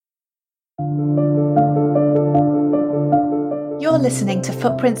listening to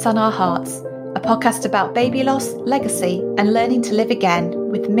Footprints on Our Hearts, a podcast about baby loss, legacy, and learning to live again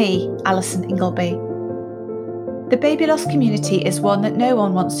with me, Alison Ingleby. The baby loss community is one that no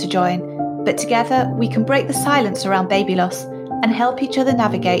one wants to join, but together we can break the silence around baby loss and help each other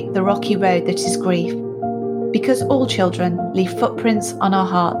navigate the rocky road that is grief. Because all children leave footprints on our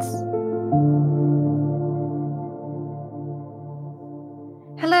hearts.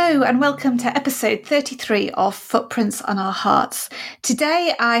 Hello and welcome to episode 33 of Footprints on Our Hearts.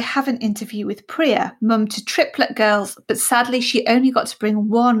 Today I have an interview with Priya, mum to triplet girls, but sadly she only got to bring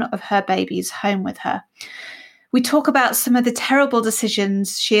one of her babies home with her. We talk about some of the terrible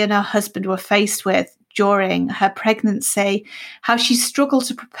decisions she and her husband were faced with during her pregnancy, how she struggled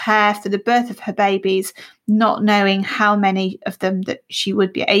to prepare for the birth of her babies, not knowing how many of them that she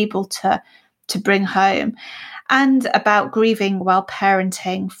would be able to bring home, and about grieving while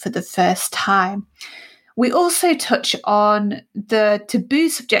parenting for the first time. We also touch on the taboo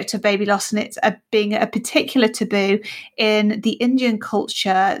subject of baby loss and it being a particular taboo in the Indian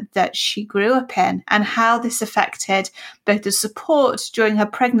culture that she grew up in, and how this affected both the support during her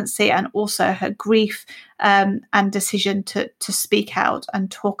pregnancy and also her grief and decision to speak out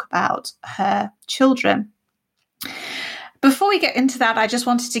and talk about her children. Before we get into that, I just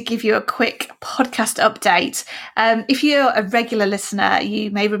wanted to give you a quick podcast update. If you're a regular listener,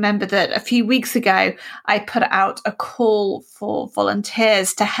 you may remember that a few weeks ago, I put out a call for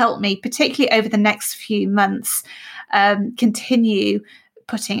volunteers to help me, particularly over the next few months, continue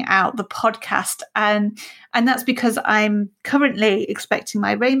putting out the podcast. And that's because I'm currently expecting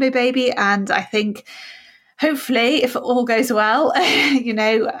my rainbow baby, and I think hopefully, if it all goes well,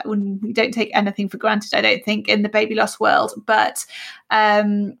 when we don't take anything for granted, I don't think, in the baby loss world. But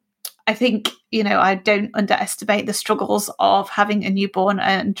I think, I don't underestimate the struggles of having a newborn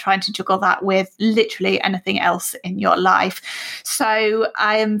and trying to juggle that with literally anything else in your life. So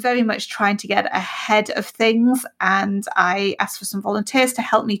I am very much trying to get ahead of things, and I asked for some volunteers to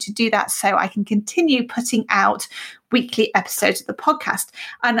help me to do that so I can continue putting out weekly episodes of the podcast.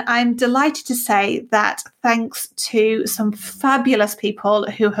 And I'm delighted to say that thanks to some fabulous people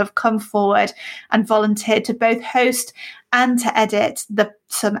who have come forward and volunteered to both host and to edit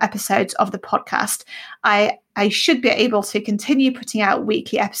some episodes of the podcast, I should be able to continue putting out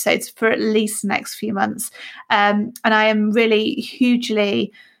weekly episodes for at least the next few months. And I am really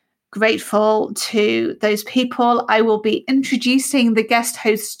hugely grateful to those people. I will be introducing the guest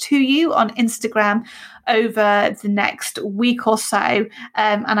hosts to you on Instagram over the next week or so.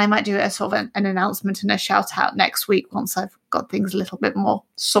 And I might do a sort of an announcement and a shout out next week once I've got things a little bit more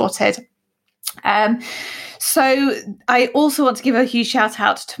sorted. So I also want to give a huge shout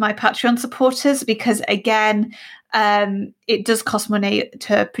out to my Patreon supporters, because again, it does cost money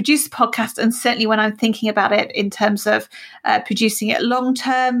to produce the podcast. And certainly when I'm thinking about it in terms of producing it long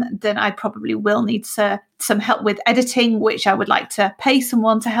term, then I probably will need some help with editing, which I would like to pay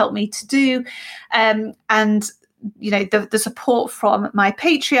someone to help me to do. And the support from my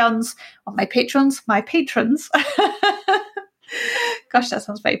patrons. Gosh, that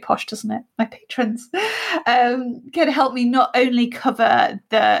sounds very posh, doesn't it? My patrons can help me not only cover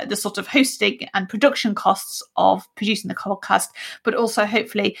the sort of hosting and production costs of producing the podcast, but also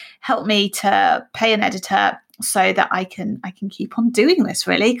hopefully help me to pay an editor so that I can keep on doing this,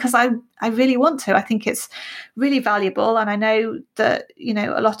 really, because I really want to. I think it's really valuable, and I know that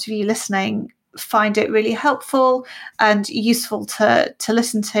a lot of you listening find it really helpful and useful to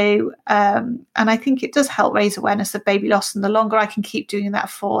listen to, and I think it does help raise awareness of baby loss, and the longer I can keep doing that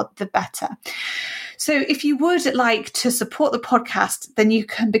for, the better. So if you would like to support the podcast, then you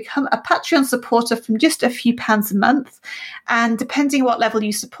can become a Patreon supporter from just a few pounds a month, and depending what level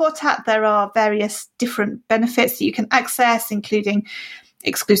you support at, there are various different benefits that you can access, including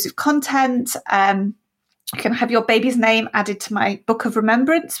exclusive content. You can have your baby's name added to my Book of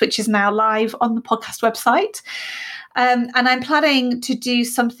Remembrance, which is now live on the podcast website. And I'm planning to do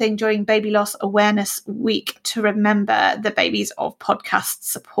something during Baby Loss Awareness Week to remember the babies of podcast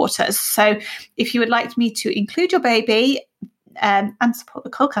supporters. So if you would like me to include your baby and support the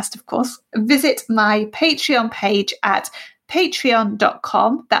podcast, of course, visit my Patreon page at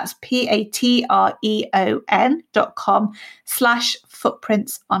patreon.com. That's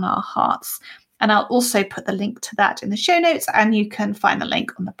patreon.com/footprints on our hearts. And I'll also put the link to that in the show notes, and you can find the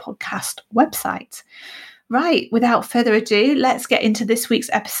link on the podcast website. Right, without further ado, let's get into this week's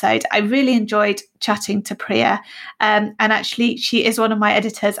episode. I really enjoyed chatting to Priya, and actually she is one of my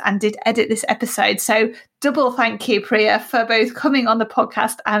editors and did edit this episode. So double thank you, Priya, for both coming on the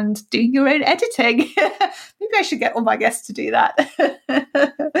podcast and doing your own editing. Maybe I should get all my guests to do that.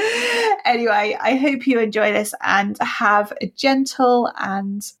 Anyway, I hope you enjoy this and have a gentle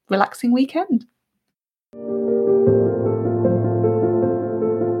and relaxing weekend.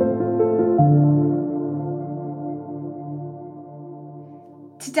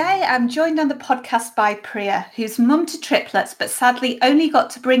 Today, I'm joined on the podcast by Priya, who's mum to triplets, but sadly only got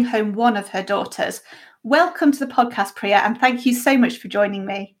to bring home one of her daughters. Welcome to the podcast, Priya, and thank you so much for joining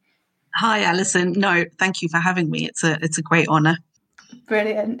me. Hi, Alison. No, thank you for having me. It's a great honour.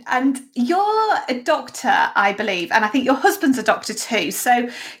 Brilliant. And you're a doctor, I believe, and I think your husband's a doctor too. So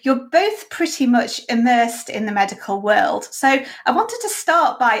you're both pretty much immersed in the medical world. So I wanted to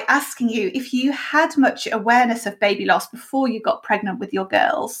start by asking you if you had much awareness of baby loss before you got pregnant with your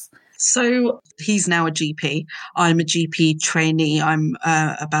girls. So he's now a GP. I'm a GP trainee. I'm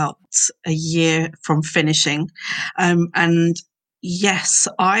about a year from finishing. And yes,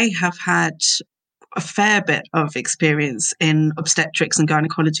 I have had a fair bit of experience in obstetrics and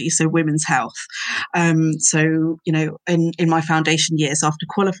gynecology, so women's health. So, you know, in my foundation years after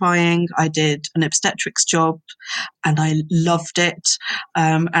qualifying, I did an obstetrics job and I loved it.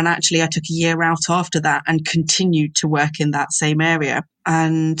 And actually I took a year out after that and continued to work in that same area.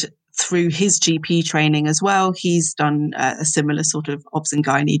 And through his GP training as well, he's done a similar sort of obs and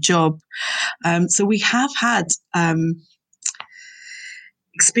gynae job. So we have had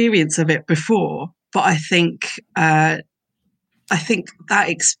experience of it before, but I think that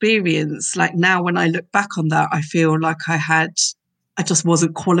experience, like now when I look back on that, I feel like I just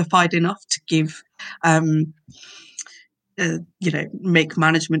wasn't qualified enough to give, make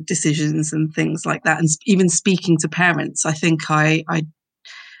management decisions and things like that. And even speaking to parents, I think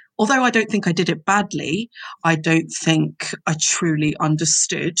although I don't think I did it badly, I don't think I truly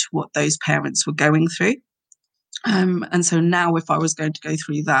understood what those parents were going through. And so now if I was going to go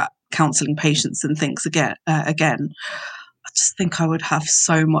through that, counselling patients and things again, I just think I would have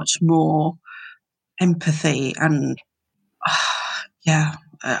so much more empathy and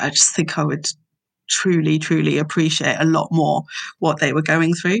I just think I would truly, truly appreciate a lot more what they were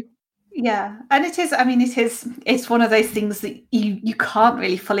going through. Yeah. And it's one of those things that you can't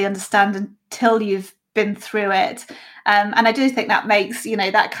really fully understand until you've been through it. And I do think that makes,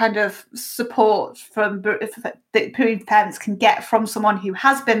 that kind of support that parents can get from someone who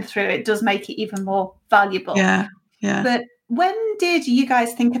has been through it does make it even more valuable. Yeah. But when did you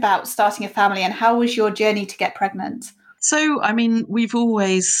guys think about starting a family and how was your journey to get pregnant? So, I mean, we've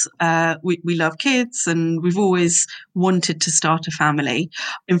always, we love kids and we've always wanted to start a family.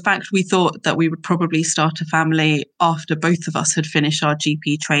 In fact, we thought that we would probably start a family after both of us had finished our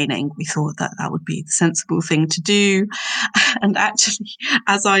GP training. We thought that would be the sensible thing to do. And actually,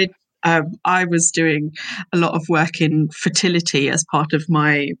 as I was doing a lot of work in fertility as part of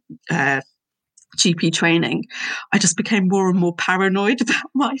my GP training, I just became more and more paranoid about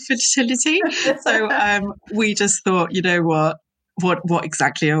my fertility. So we just thought, you know what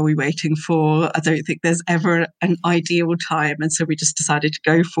exactly are we waiting for? I don't think there's ever an ideal time. And so we just decided to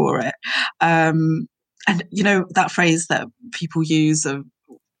go for it. And, that phrase that people use of,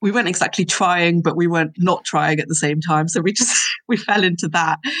 we weren't exactly trying, but we weren't not trying at the same time. So we fell into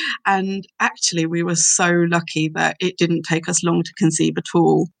that. And actually we were so lucky that it didn't take us long to conceive at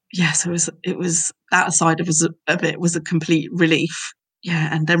all. Yeah, so it was that side of it was a complete relief. Yeah,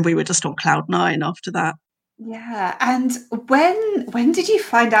 and then we were just on cloud 9 after that. Yeah, and when did you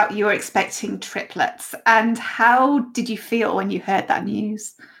find out you were expecting triplets, and how did you feel when you heard that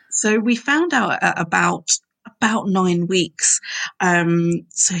news? So we found out at about 9 weeks.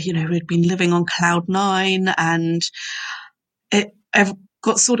 So we'd been living on cloud 9, and it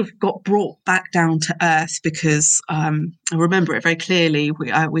got brought back down to earth because I remember it very clearly.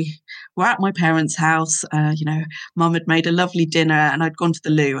 We were at my parents' house. Mum had made a lovely dinner, and I'd gone to the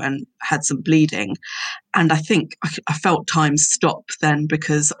loo and had some bleeding. And I think I felt time stop then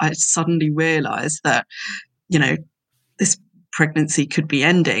because I suddenly realised that this pregnancy could be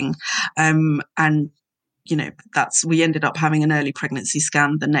ending, and we ended up having an early pregnancy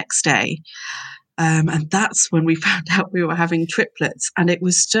scan the next day. And that's when we found out we were having triplets. And it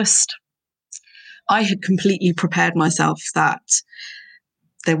was just, I had completely prepared myself that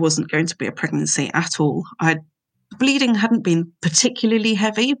there wasn't going to be a pregnancy at all. Bleeding hadn't been particularly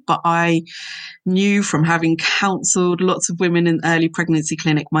heavy, but I knew from having counselled lots of women in early pregnancy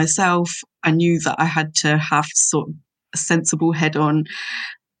clinic myself, I knew that I had to have sort of a sensible head on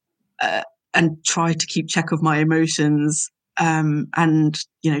and try to keep check of my emotions and,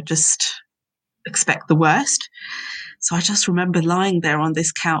 just expect the worst. So I just remember lying there on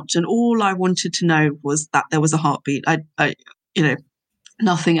this couch and all I wanted to know was that there was a heartbeat. I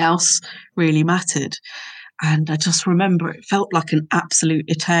nothing else really mattered. And I just remember it felt like an absolute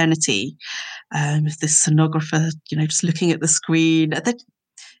eternity. This sonographer, just looking at the screen.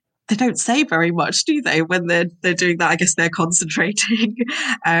 They don't say very much, do they, when they're doing that? I guess they're concentrating.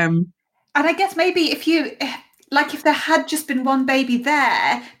 And I guess maybe if there had just been one baby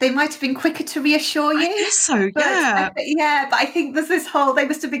there, they might have been quicker to reassure you. I guess so, but, yeah. But I think there's this whole, they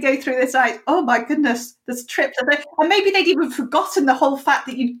must have been going through this like, oh my goodness, there's triplets. And maybe they'd even forgotten the whole fact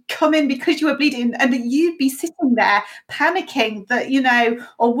that you'd come in because you were bleeding and that you'd be sitting there panicking that,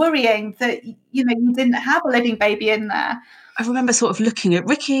 or worrying that, you didn't have a living baby in there. I remember sort of looking at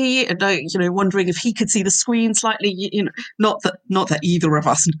Ricky and wondering if he could see the screen slightly. Not that either of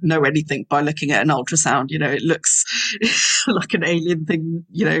us know anything by looking at an ultrasound. It looks like an alien thing,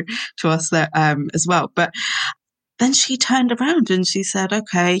 to us there as well. But then she turned around and she said,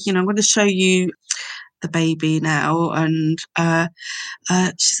 "Okay, I'm going to show you the baby now." And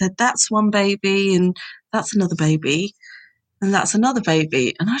she said, "That's one baby, and that's another baby, and that's another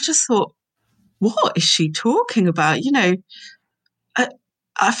baby." And I just thought, what is she talking about?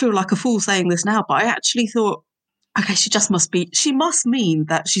 I feel like a fool saying this now, but I actually thought, okay, she must mean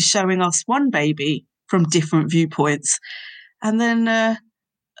that she's showing us one baby from different viewpoints. And then,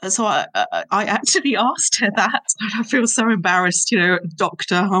 so I actually asked her that. And I feel so embarrassed,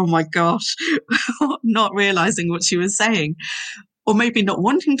 doctor, oh my gosh, not realizing what she was saying, or maybe not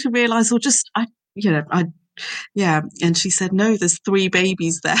wanting to realize, or just, yeah. And she said, "No, there's 3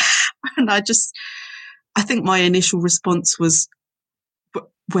 babies there." And I think my initial response was,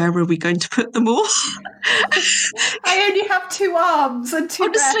 where are we going to put them all? I only have 2 arms and 2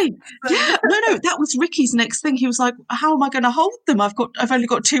 Honestly, yeah. No, that was Ricky's next thing. He was like, "How am I going to hold them? I've only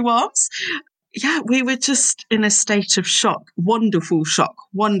got 2 arms." Yeah, we were just in a state of shock. Wonderful shock.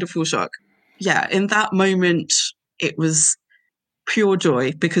 Yeah, in that moment, it was pure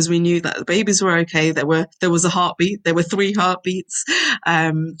joy because we knew that the babies were okay. There was a heartbeat. There were 3 heartbeats,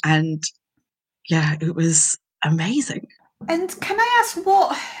 and yeah, it was amazing. And can I ask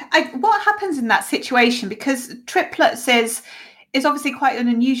what happens in that situation? Because triplets is obviously quite an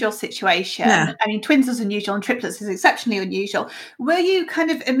unusual situation. Yeah. I mean, twins is unusual and triplets is exceptionally unusual. Were you kind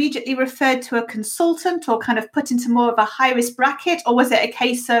of immediately referred to a consultant or kind of put into more of a high-risk bracket? Or was it a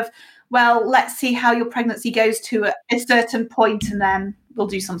case of, well, let's see how your pregnancy goes to a certain point and then we'll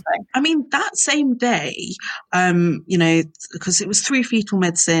do something? I mean, that same day, because it was through fetal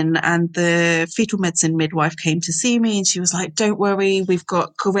medicine, and the fetal medicine midwife came to see me and she was like, "Don't worry, we've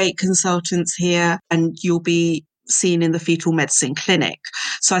got great consultants here and you'll be seen in the fetal medicine clinic."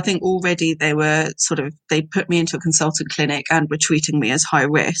 So I think already they put me into a consultant clinic and were treating me as high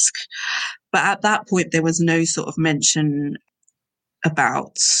risk. But at that point, there was no sort of mention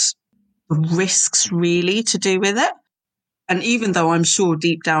about risks really to do with it. And even though I'm sure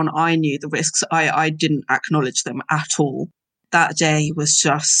deep down I knew the risks, I didn't acknowledge them at all. That day was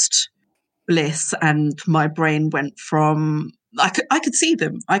just bliss, and my brain went from, I could see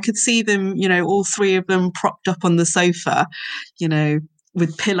them. I could see them, all 3 of them propped up on the sofa,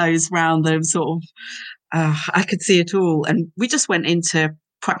 with pillows round them, sort of. I could see it all. And we just went into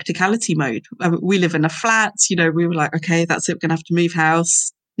practicality mode. We live in a flat, we were like, okay, that's it. We're going to have to move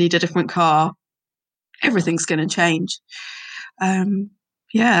house, need a different car. Everything's going to change.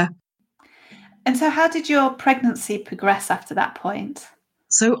 Yeah. And so how did your pregnancy progress after that point?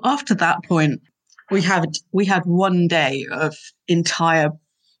 So after that point, we had one day of entire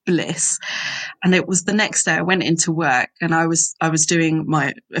bliss, and it was the next day I went into work and I was doing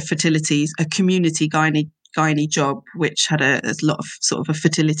my a community gynae job, which had a lot of sort of a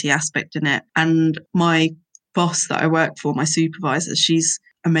fertility aspect in it. And my boss that I work for, my supervisor, she's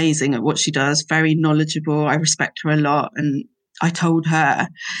amazing at what she does, very knowledgeable. I respect her a lot. And I told her,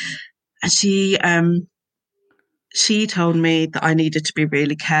 and she told me that I needed to be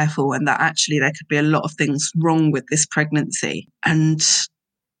really careful and that actually there could be a lot of things wrong with this pregnancy. And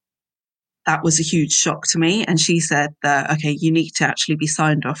that was a huge shock to me. And she said that, okay, you need to actually be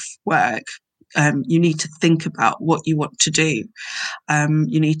signed off work. You need to think about what you want to do.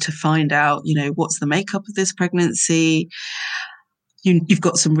 You need to find out, what's the makeup of this pregnancy. You've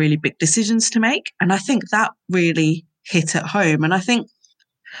got some really big decisions to make. And I think that really hit at home. And I think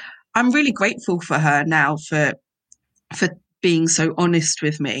I'm really grateful for her now for being so honest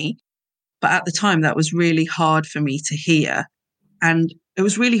with me. But at the time, that was really hard for me to hear. And it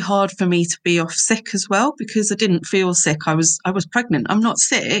was really hard for me to be off sick as well, because I didn't feel sick. I was pregnant. I'm not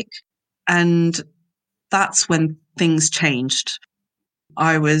sick. And that's when things changed.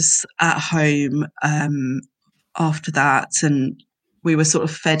 I was at home after that, and we were sort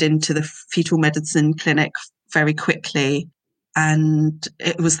of fed into the fetal medicine clinic very quickly. And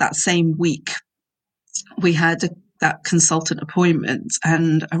it was that same week we had that consultant appointment,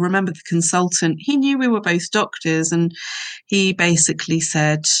 and I remember the consultant, he knew we were both doctors, and he basically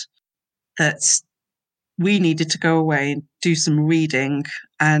said that we needed to go away and do some reading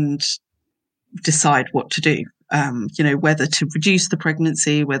and decide what to do, whether to reduce the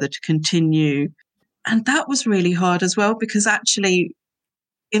pregnancy, whether to continue. And that was really hard as well, because actually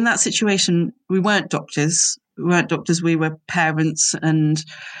in that situation, we weren't doctors. We were parents. And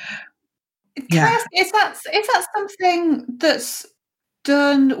Can I ask, is that something that's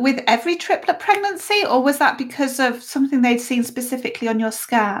done with every triplet pregnancy, or was that because of something they'd seen specifically on your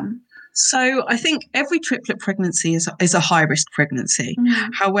scan? So I think every triplet pregnancy is a high-risk pregnancy.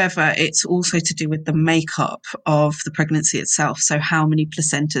 However, it's also to do with the makeup of the pregnancy itself. So how many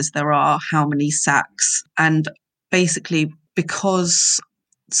placentas there are, how many sacs. And basically because,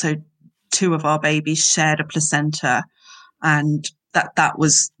 so 2 of our babies shared a placenta, and that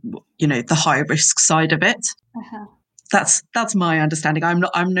was, the high-risk side of it. Uh-huh. That's my understanding.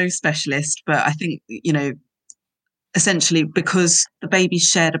 I'm no specialist, but I think, essentially, because the babies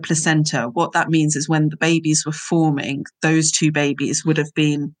shared a placenta, what that means is when the babies were forming, those 2 babies would have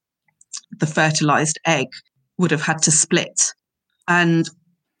been, the fertilized egg would have had to split. And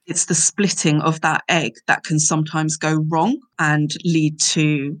it's the splitting of that egg that can sometimes go wrong and lead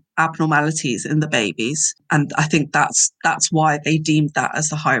to abnormalities in the babies. And I think that's why they deemed that as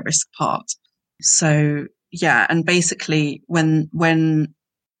the high risk part. So, yeah. And basically when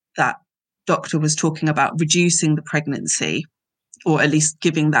that doctor was talking about reducing the pregnancy, or at least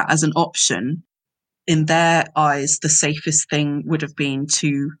giving that as an option, in their eyes, the safest thing would have been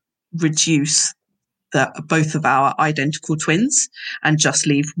to reduce both of our identical twins and just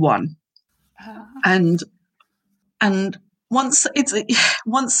leave one. And once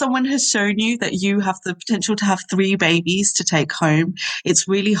someone has shown you that you have the potential to have 3 babies to take home, it's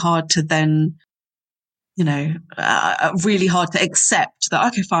really hard to then, really hard to accept that,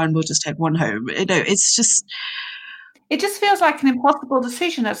 okay, fine, we'll just take one home. It's just... It just feels like an impossible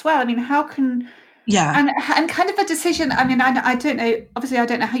decision as well. I mean, how can... Yeah. And kind of a decision, I mean, I don't know, obviously I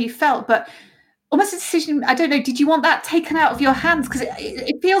don't know how you felt, but almost a decision, I don't know, did you want that taken out of your hands? Because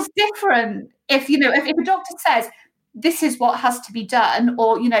it feels different if a doctor says, this is what has to be done,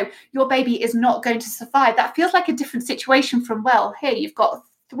 or, your baby is not going to survive. That feels like a different situation from, well, here, you've got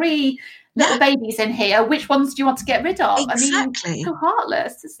 3 little babies in here. Which ones do you want to get rid of? Exactly. I mean, so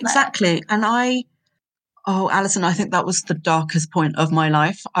heartless, isn't it? Exactly. And Alison, I think that was the darkest point of my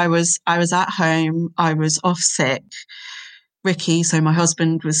life. I was at home. I was off sick. Ricky, so my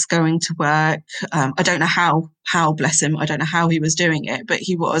husband, was going to work. I don't know how, bless him, I don't know how he was doing it, but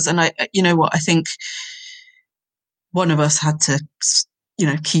he was. And I think one of us had to,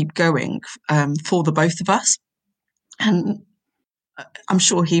 keep going for the both of us. And I'm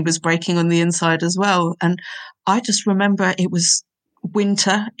sure he was breaking on the inside as well. And I just remember it was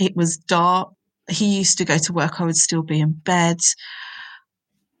winter. It was dark. He used to go to work. I would still be in bed.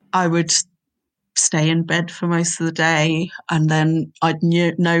 I would stay in bed for most of the day, and then I'd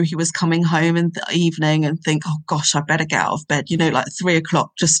know he was coming home in the evening and think, oh gosh, I better get out of bed, like 3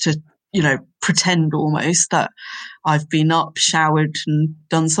 o'clock, just to, pretend almost that I've been up, showered and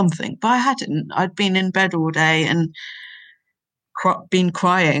done something. But I hadn't. I'd been in bed all day and been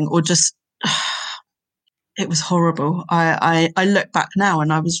crying, or just, it was horrible. I look back now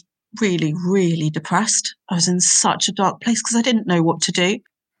and I was really, really depressed. I was in such a dark place because I didn't know what to do.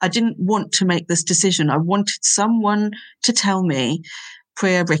 I didn't want to make this decision. I wanted someone to tell me,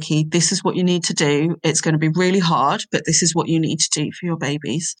 Priya, Ricky, this is what you need to do. It's going to be really hard, but this is what you need to do for your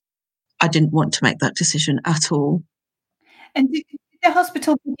babies. I didn't want to make that decision at all. And did the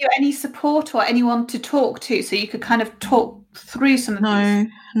hospital give you any support or anyone to talk to so you could kind of talk through some of these?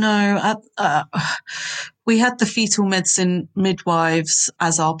 No. We had the fetal medicine midwives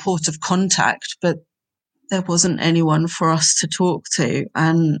as our port of contact, but there wasn't anyone for us to talk to.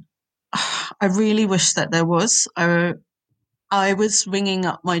 And I really wish that there was. I was ringing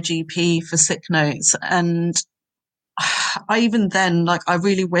up my GP for sick notes, and I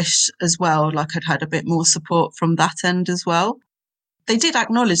really wish as well, I'd had a bit more support from that end as well. They did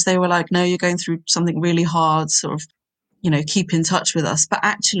acknowledge, they were like, no, you're going through something really hard, sort of, keep in touch with us. But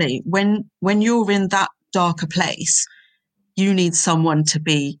actually, when you're in that darker place, you need someone to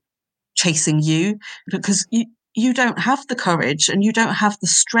be chasing you, because you don't have the courage and you don't have the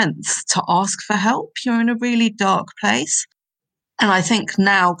strength to ask for help. You're in a really dark place. And I think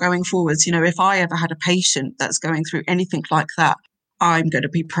now going forwards, if I ever had a patient that's going through anything like that, I'm going to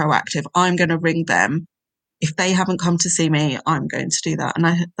be proactive. I'm going to ring them. If they haven't come to see me, I'm going to do that.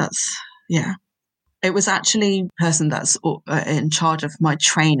 And yeah. It was actually the person that's in charge of my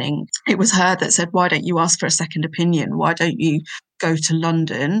training. It was her that said, why don't you ask for a second opinion? Why don't you go to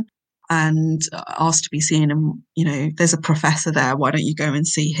London and ask to be seen? And, you know, there's a professor there. Why don't you go and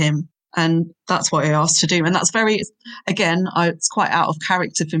see him? And that's what I asked to do. And that's it's quite out of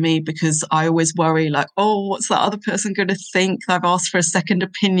character for me, because I always worry, like, oh, what's that other person going to think? I've asked for a second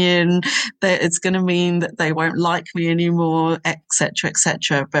opinion, that it's going to mean that they won't like me anymore, etc.,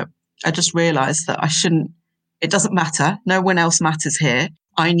 etc. But I just realised that I shouldn't. It doesn't matter. No one else matters here.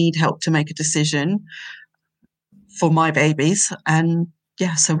 I need help to make a decision for my babies. And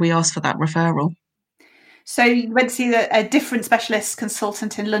yeah, so we asked for that referral. So you went to see a different specialist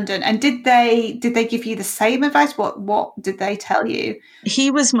consultant in London, and did they give you the same advice? What did they tell you? He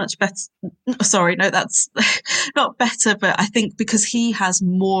was much better. Sorry, no, that's not better, but I think because he has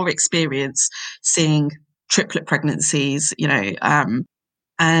more experience seeing triplet pregnancies, you know,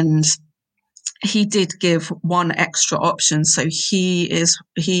 and he did give one extra option. So he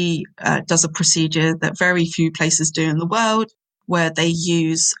does a procedure that very few places do in the world, where they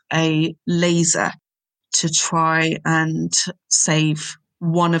use a laser to try and save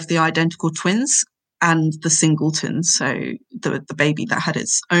one of the identical twins and the singleton, so the baby that had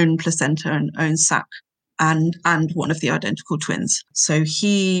its own placenta and own sac, and one of the identical twins. So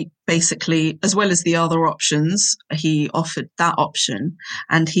he basically, as well as the other options, he offered that option,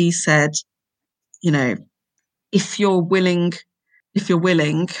 and he said, you know, if you're willing,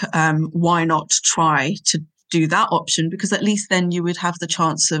 why not try to do that option? Because at least then you would have the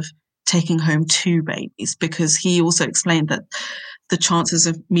chance of taking home 2 babies, because he also explained that the chances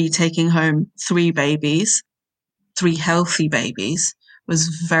of me taking home 3 healthy babies, was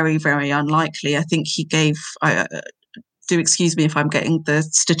very, very unlikely. I think he gave, do excuse me if I'm getting the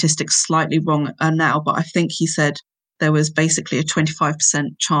statistics slightly wrong now, but I think he said there was basically a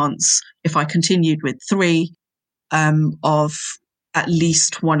 25% chance, if I continued with 3, of at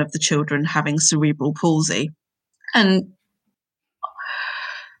least one of the children having cerebral palsy. And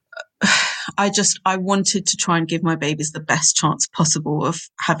I wanted to try and give my babies the best chance possible of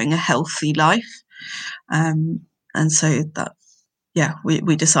having a healthy life. And so that, yeah,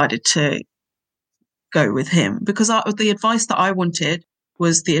 we decided to go with him, because the advice that I wanted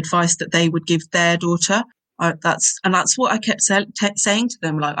was the advice that they would give their daughter. That's what I kept saying to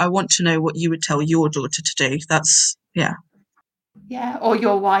them. Like, I want to know what you would tell your daughter to do. That's, yeah. Yeah, or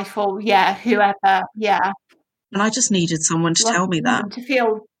your wife, or whoever. Yeah. And I just needed someone to tell me that. To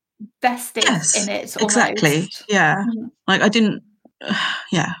feel vested in it. Almost. Exactly. Yeah. Like, I didn't.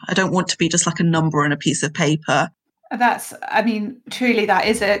 Yeah, I don't want to be just like a number on a piece of paper. Truly,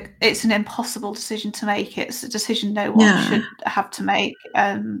 it's an impossible decision to make. It's a decision no one should have to make.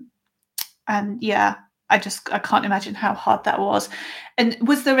 And yeah, I can't imagine how hard that was. And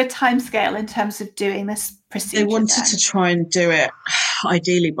was there a timescale in terms of doing this procedure? They wanted to try and do it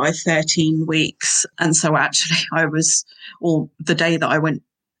ideally by 13 weeks. And so actually the day that I went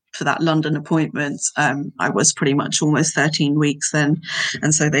for that London appointment, I was pretty much almost 13 weeks then.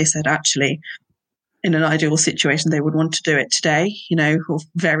 And so they said, actually, in an ideal situation, they would want to do it today, you know, or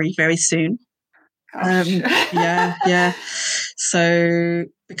very, very soon. Yeah. So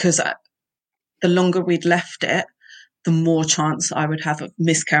because the longer we'd left it, the more chance I would have of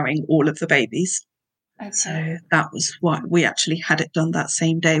miscarrying all of the babies. Okay. So that was why we actually had it done that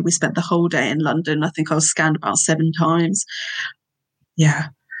same day. We spent the whole day in London. I think I was scanned about 7 times. Yeah.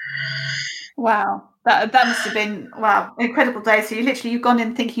 Wow. That must have been, wow, an incredible day. So you've gone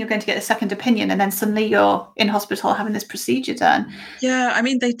in thinking you're going to get a second opinion, and then suddenly you're in hospital having this procedure done. Yeah, I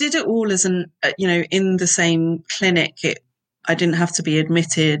mean, they did it all as in the same clinic. I didn't have to be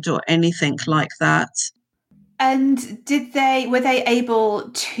admitted or anything like that. And were they able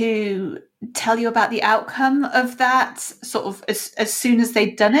to tell you about the outcome of that sort of as soon as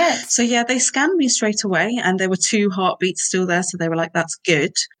they'd done it? So yeah, they scanned me straight away, and there were 2 heartbeats still there. So they were like, that's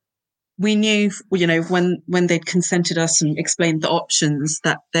good. We knew, when they'd consented us and explained the options,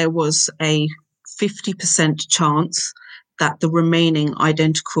 that there was a 50% chance that the remaining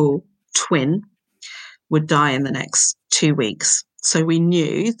identical twin would die in the next 2 weeks. So we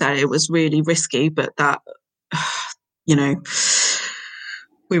knew that it was really risky, but that,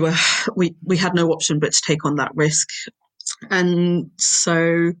 we had no option but to take on that risk. And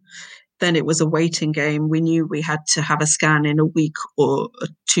so then it was a waiting game. We knew we had to have a scan in a week or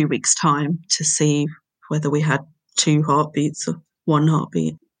 2 weeks' time to see whether we had 2 heartbeats or 1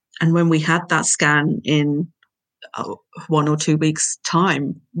 heartbeat. And when we had that scan in 1 or 2 weeks'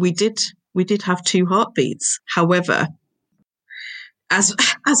 time, we did have 2 heartbeats. However, as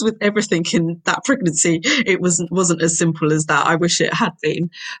with everything in that pregnancy, it wasn't as simple as that. I wish it had been,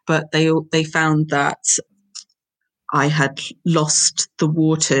 but they found that I had lost the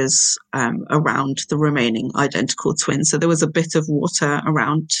waters around the remaining identical twins. So there was a bit of water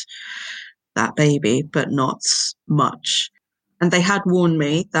around that baby, but not much. And they had warned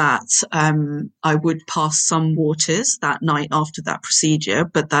me that I would pass some waters that night after that procedure,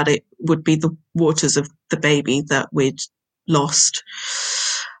 but that it would be the waters of the baby that we'd lost.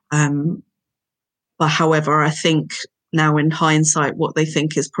 But however, I think now in hindsight, what they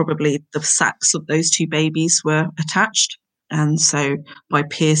think is probably the sacs of those two babies were attached. And so by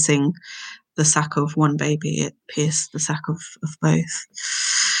piercing the sac of one baby, it pierced the sac of both.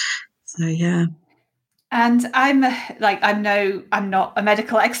 So, yeah. And I'm not a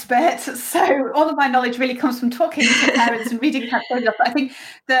medical expert, so all of my knowledge really comes from talking to parents and reading about photographs. But I think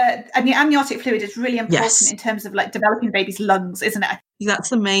the amniotic fluid is really important in terms of like developing baby's lungs, isn't it? That's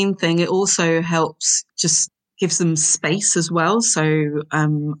the main thing. It also helps, just gives them space as well. So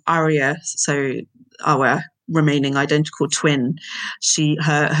Aria, so our remaining identical twin,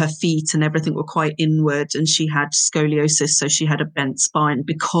 her feet and everything were quite inward, and she had scoliosis, so she had a bent spine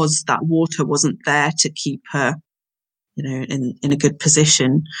because that water wasn't there to keep her, you know, in a good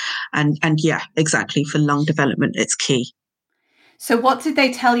position. And yeah, exactly, for lung development it's key. So what did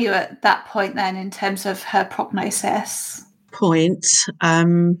they tell you at that point then in terms of her prognosis?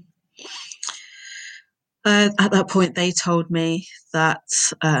 At that point they told me that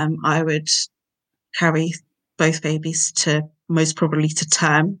I would carry both babies to most probably to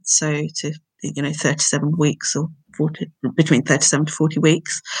term, so to 37 weeks or 40, between 37 to 40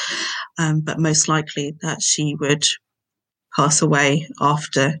 weeks, but most likely that she would pass away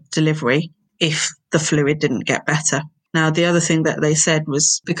after delivery if the fluid didn't get better. Now, the other thing that they said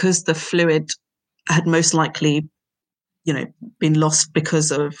was because the fluid had most likely been lost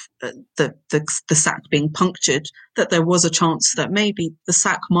because of the sac being punctured, that there was a chance that maybe the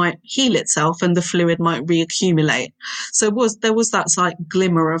sac might heal itself and the fluid might reaccumulate. So there was that slight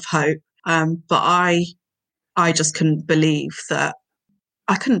glimmer of hope. But I just couldn't believe that.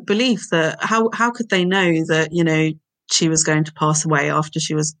 I couldn't believe that. How could they know that, she was going to pass away after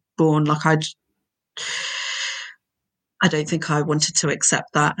she was born? Like I don't think I wanted to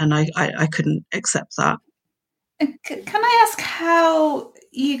accept that, and I couldn't accept that. Can I ask how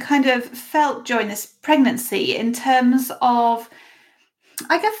you kind of felt during this pregnancy in terms of,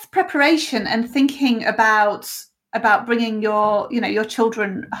 I guess, preparation and thinking about bringing your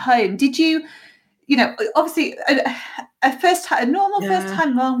children home? Did you, obviously a normal first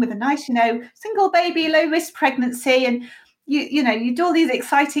time mom with a nice, single baby, low risk pregnancy, and you do all these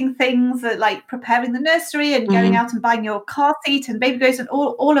exciting things like preparing the nursery and going out and buying your car seat and baby clothes and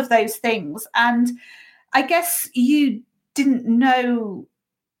all of those things. And I guess you didn't know,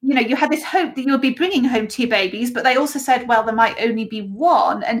 you had this hope that you'll be bringing home two babies, but they also said, well, there might only be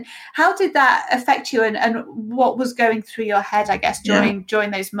one. And how did that affect you, and what was going through your head, I guess, during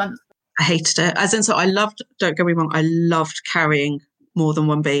those months? I hated it. So don't get me wrong, I loved carrying more than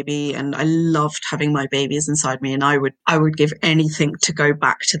one baby, and I loved having my babies inside me, and I would give anything to go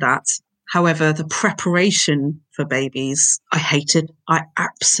back to that. However, the preparation for babies, I hated. I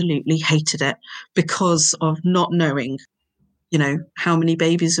absolutely hated it because of not knowing, how many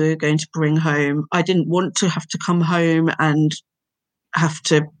babies we were going to bring home. I didn't want to have to come home and have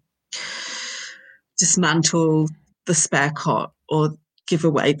to dismantle the spare cot or give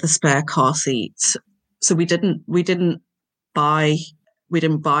away the spare car seats. So we didn't buy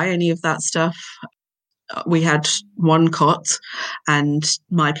any of that stuff. We had one cot, and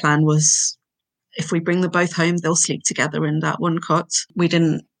my plan was, if we bring them both home, they'll sleep together in that one cot. We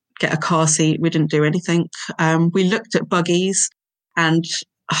didn't get a car seat. We didn't do anything. We looked at buggies, and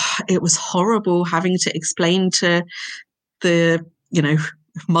it was horrible having to explain to the,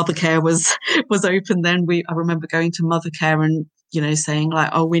 Mothercare was open then. I remember going to Mothercare and, saying like,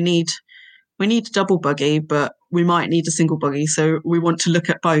 oh, we need a double buggy, but we might need a single buggy. So we want to look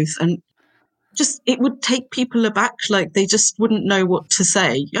at both. And just, it would take people aback. Like, they just wouldn't know what to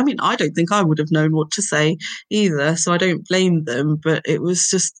say. I mean, I don't think I would have known what to say either, so I don't blame them, but it was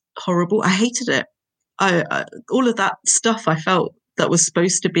just horrible. I hated it. All of that stuff I felt that was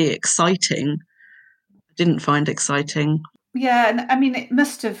supposed to be exciting, I didn't find exciting. Yeah, and I mean, it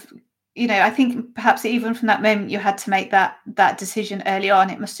must have, I think perhaps even from that moment you had to make that decision early on.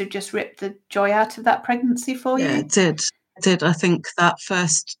 It must have just ripped the joy out of that pregnancy for you. Yeah, it did. I think that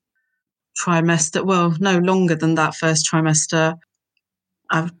first trimester, well, no longer than that first trimester,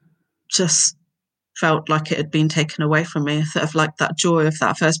 I've just felt like it had been taken away from me. Sort of like that joy of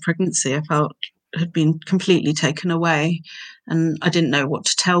that first pregnancy. I felt had been completely taken away, and I didn't know what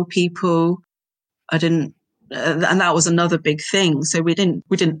to tell people. I didn't, and that was another big thing. So we didn't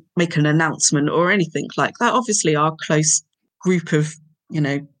make an announcement or anything like that. Obviously, our close group of,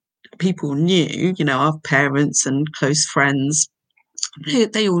 people knew, our parents and close friends,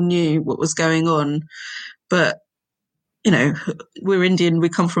 they all knew what was going on. But, we're Indian, we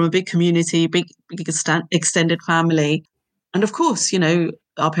come from a big community, big extended family. And of course,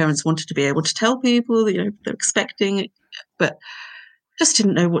 our parents wanted to be able to tell people, they're expecting, but just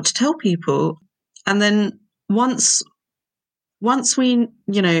didn't know what to tell people. And then once we,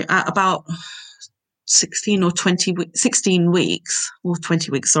 at about 16 weeks, or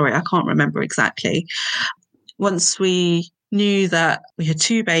 20 weeks, sorry, I can't remember exactly. Once we knew that we had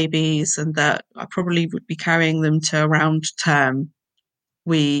 2 babies and that I probably would be carrying them to around term,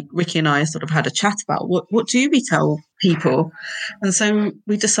 Ricky and I sort of had a chat about what do we tell people? And so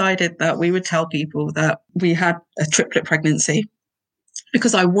we decided that we would tell people that we had a triplet pregnancy,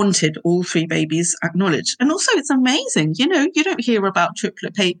 because I wanted all 3 babies acknowledged. And also it's amazing, you don't hear about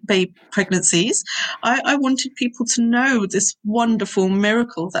triplet baby pregnancies. I wanted people to know this wonderful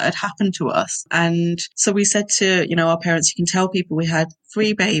miracle that had happened to us. And so we said to, our parents, you can tell people we had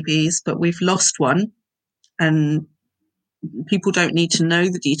 3 babies, but we've lost one. And people don't need to know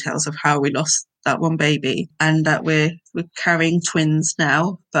the details of how we lost that one baby, and that we're carrying twins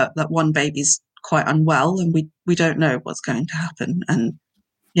now, but that one baby's quite unwell, and we don't know what's going to happen. And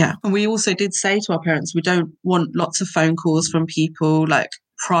and we also did say to our parents, we don't want lots of phone calls from people like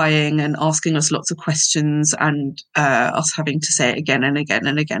prying and asking us lots of questions, and us having to say it again and again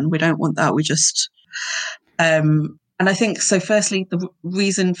and again. We don't want that. We just and I think so. Firstly, the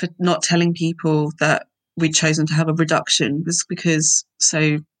reason for not telling people that we'd chosen to have a reduction was because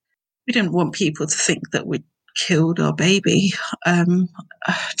we didn't want people to think that we'd killed our baby,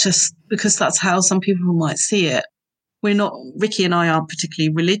 just because that's how some people might see it. Ricky and I aren't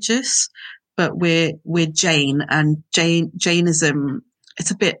particularly religious, but we're Jain, and Jainism,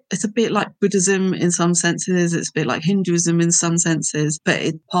 it's a bit like Buddhism in some senses, it's a bit like Hinduism in some senses,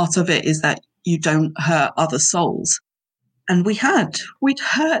 but part of it is that you don't hurt other souls. And we'd hurt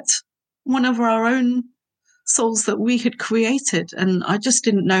one of our own souls that we had created, and I just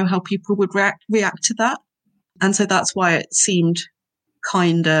didn't know how people would react to that. And so that's why it seemed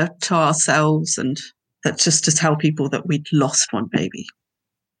kinder to ourselves, and that just to tell people that we'd lost one baby.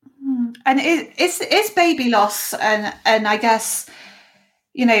 And is baby loss and I guess,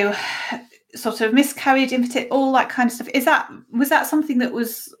 sort of miscarried, infertility, all that kind of stuff, was that something that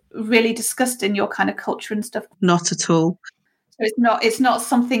was really discussed in your kind of culture and stuff? Not at all. So it's not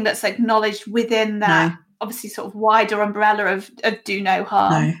something that's acknowledged within that, obviously sort of wider umbrella of do no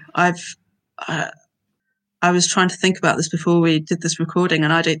harm. No, I was trying to think about this before we did this recording,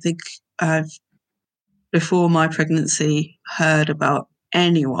 and I don't think I've, before my pregnancy, heard about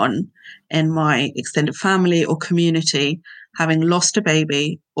anyone in my extended family or community having lost a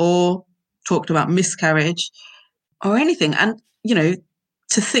baby or talked about miscarriage or anything. And,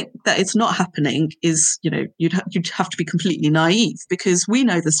 to think that it's not happening is, you'd have to be completely naive, because we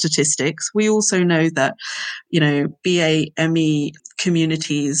know the statistics. We also know that, BAME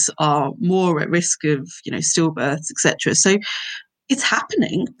communities are more at risk of, stillbirths, etc. So it's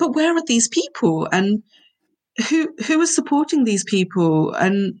happening, but where are these people, and who is supporting these people,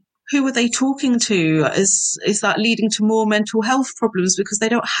 and who are they talking to? Is that leading to more mental health problems because they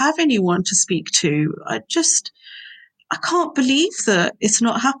don't have anyone to speak to? I can't believe that it's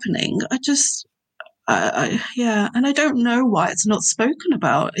not happening. And I don't know why it's not spoken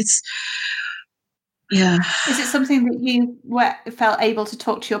about. Is it something that you felt able to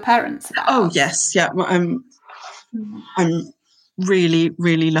talk to your parents about? Oh yes, yeah. I'm really,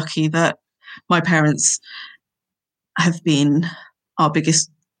 really lucky that my parents have been our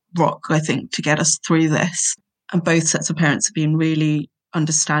biggest rock, I think, to get us through this. And both sets of parents have been really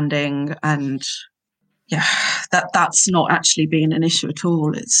understanding, and that's not actually been an issue at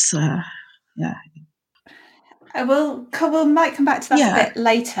all. It's we might come back to that a bit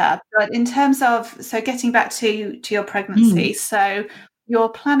later, but in terms of getting back to your pregnancy, so you're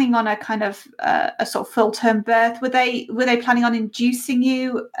planning on a kind of a sort of full-term birth. Were they planning on inducing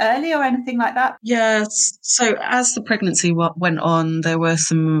you early or anything like that? Yes. So as the pregnancy went on, there were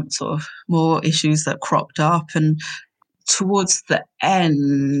some sort of more issues that cropped up, and towards the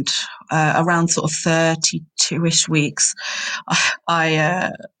end, around sort of 32-ish weeks,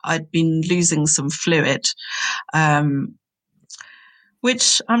 I'd been losing some fluid,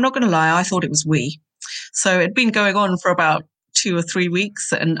 which I'm not going to lie, I thought it was wee. So it'd been going on for about 2 or 3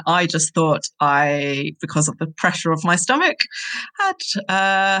 weeks, and I just thought because of the pressure of my stomach,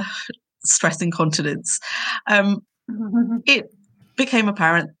 had stress incontinence. It became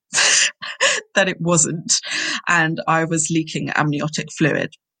apparent that it wasn't, and I was leaking amniotic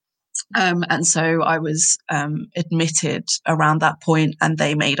fluid. And so I was admitted around that point, and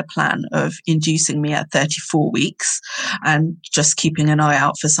they made a plan of inducing me at 34 weeks and just keeping an eye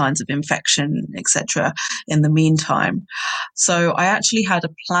out for signs of infection, etc. in the meantime. So I actually had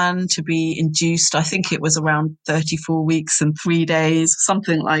a plan to be induced. I think it was around 34 weeks and 3 days,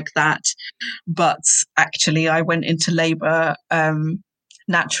 something like that. But actually I went into labour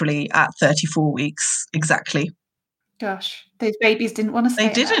naturally at 34 weeks exactly. Gosh, those babies didn't want to stay.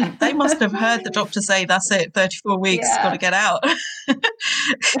 They didn't. They must have heard the doctor say, "That's it, 34 weeks, got to get out."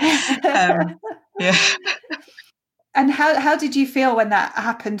 Yeah. And how did you feel when that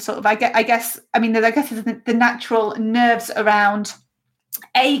happened? Sort of, I guess the natural nerves around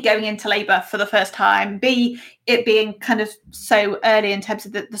A, going into labour for the first time, B, it being kind of so early in terms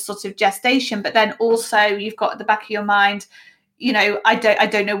of the sort of gestation, but then also you've got at the back of your mind, I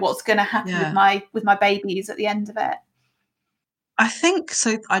don't know what's going to happen with my babies at the end of it. I think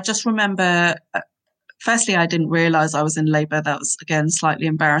so. I just remember, firstly, I didn't realise I was in labour. That was, again, slightly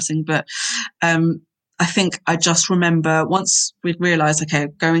embarrassing. But I think I just remember once we'd realised, okay,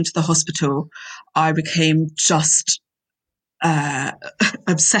 going to the hospital, I became just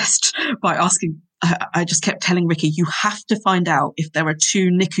obsessed by asking. I just kept telling Ricky, you have to find out if there are 2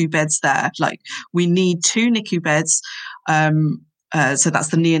 NICU beds there. Like, we need 2 NICU beds. So that's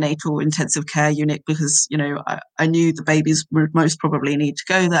the neonatal intensive care unit, because, I knew the babies would most probably need to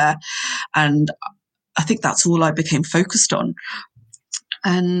go there. And I think that's all I became focused on.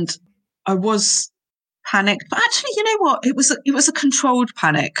 And I was panicked, but actually, you know what? It was a controlled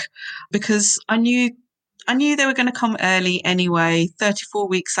panic, because I knew they were going to come early anyway. 34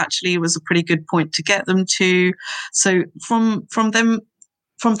 weeks actually was a pretty good point to get them to. So from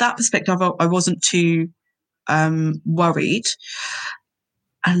that perspective, I wasn't too worried.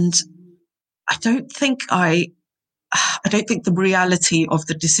 And I don't think the reality of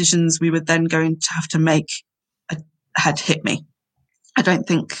the decisions we were then going to have to make had hit me. I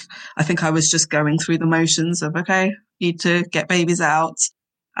think I was just going through the motions of, okay, need to get babies out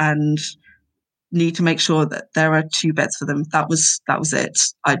and need to make sure that there are 2 beds for them. That was it.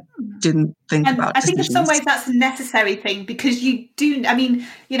 I didn't think about decisions. I think in some ways that's a necessary thing, because you do,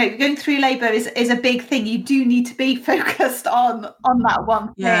 going through labour is a big thing. You do need to be focused on that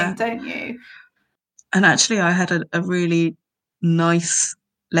one thing, don't you? And actually I had a really nice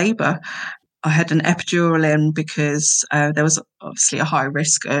labour. I had an epidural in because there was obviously a high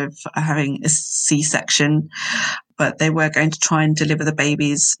risk of having a C-section, but they were going to try and deliver the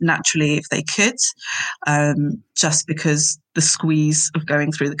babies naturally if they could, just because the squeeze of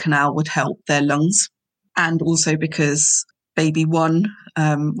going through the canal would help their lungs, and also because baby 1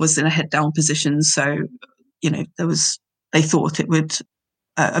 was in a head down position. So, they thought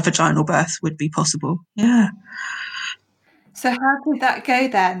a vaginal birth would be possible. Yeah. So how did that go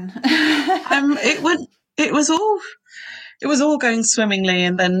then? It was all going swimmingly,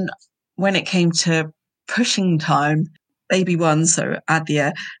 and then when it came to pushing time, baby 1, so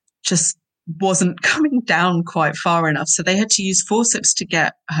Adia, just wasn't coming down quite far enough, so they had to use forceps to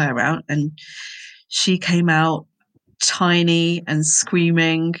get her out, and she came out tiny and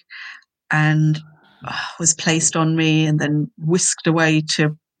screaming, and was placed on me and then whisked away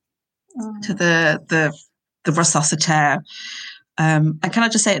to the resuscitaire. And can I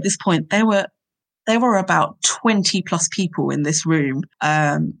just say, at this point, there were about 20 plus people in this room.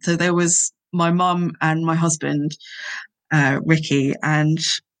 So there was my mum and my husband, Ricky, and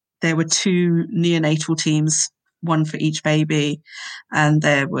there were 2 neonatal teams, 1 for each baby, and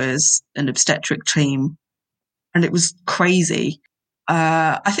there was an obstetric team, and it was crazy.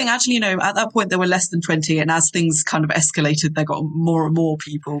 I think actually, at that point there were less than 20, and as things kind of escalated, they got more and more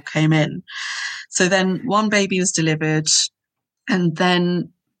people came in. So then 1 baby was delivered, and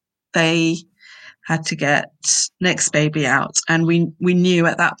then they had to get next baby out. And we knew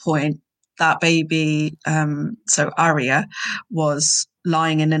at that point that baby, so Aria, was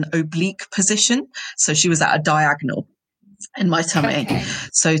lying in an oblique position. So she was at a diagonal in my tummy. Okay.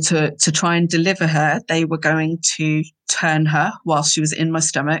 So to try and deliver her, they were going to turn her while she was in my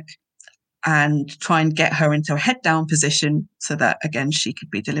stomach and try and get her into a head down position so that, again, she could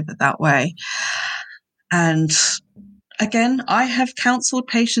be delivered that way. And again, I have counselled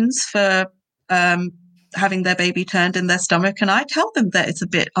patients for having their baby turned in their stomach, and I tell them that it's a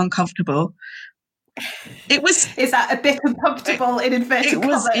bit uncomfortable. It was. Is that a bit uncomfortable in inverted commas? It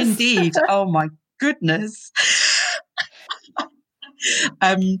was indeed. Oh my goodness.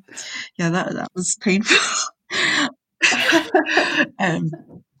 That was painful.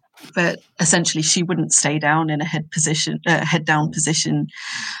 but essentially she wouldn't stay down in a head down position.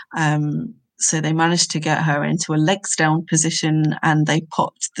 So they managed to get her into a legs down position, and they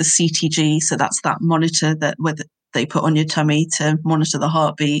popped the CTG. So that's that monitor that they put on your tummy to monitor the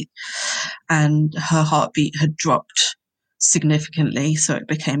heartbeat, and her heartbeat had dropped significantly. So it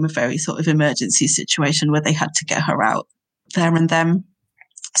became a very sort of emergency situation where they had to get her out there and then.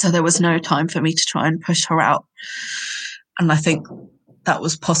 So there was no time for me to try and push her out. And I think that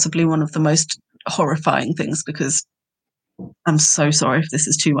was possibly one of the most horrifying things, because I'm so sorry if this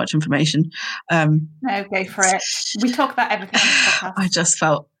is too much information. No, go for it. We talk about everything on this podcast. I just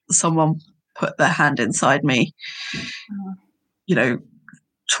felt someone put their hand inside me,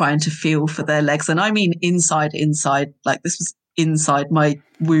 trying to feel for their legs. And I mean inside, like this was inside my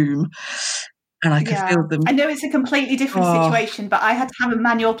womb. And I could feel them. I know it's a completely different situation, but I had to have a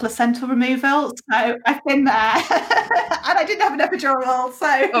manual placental removal. So I've been there. And I didn't have an epidural.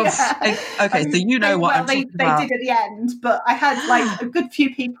 So, okay, so you know what I'm talking about. They did at the end, but I had like a good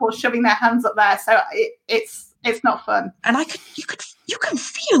few people shoving their hands up there. So it's not fun. And you can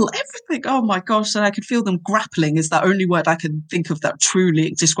feel everything. Oh my gosh. And I could feel them grappling is the only word I can think of that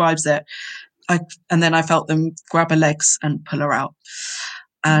truly describes it. And then I felt them grab her legs and pull her out.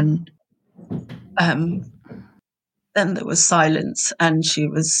 And then there was silence, and she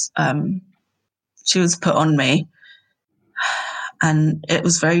was put on me, and it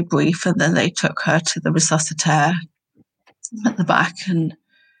was very brief. And then they took her to the resuscitator at the back, and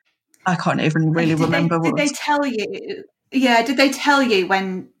I can't even really remember. Did they tell you? Yeah, did they tell you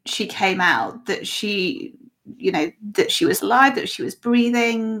when she came out that she, that she was alive, that she was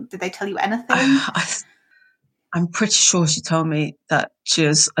breathing? Did they tell you anything? I'm pretty sure she told me that she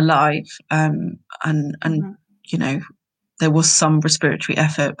was alive, and there was some respiratory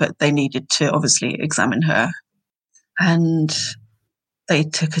effort, but they needed to obviously examine her. And they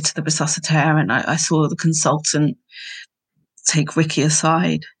took her to the resuscitator, and I saw the consultant take Ricky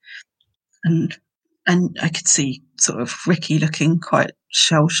aside, and I could see sort of Ricky looking quite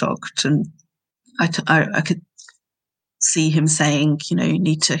shell-shocked, and I could see him saying, you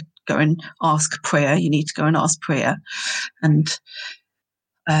need to go and ask Priya. You need to go and ask Priya. And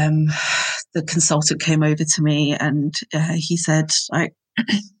the consultant came over to me, and he said,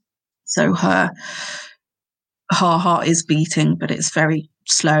 so her heart is beating, but it's very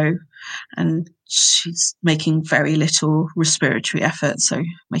slow, and she's making very little respiratory effort, so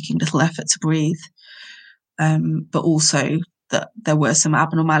making little effort to breathe. But also that there were some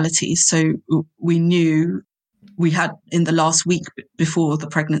abnormalities. So we knew we had, in the last week before the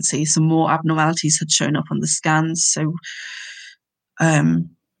pregnancy, some more abnormalities had shown up on the scans. So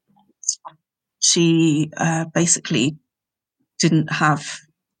she basically didn't have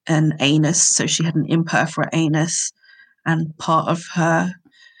an anus, so she had an imperforate anus, and part of her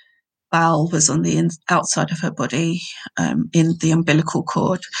bowel was on the outside of her body, in the umbilical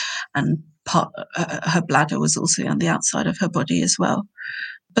cord, and her bladder was also on the outside of her body as well.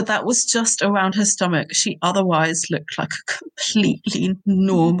 But that was just around her stomach. She otherwise looked like a completely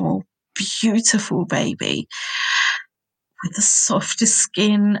normal, beautiful baby with the softest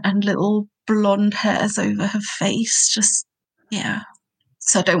skin and little blonde hairs over her face.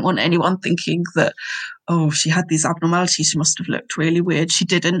 So I don't want anyone thinking that, she had these abnormalities, she must have looked really weird. She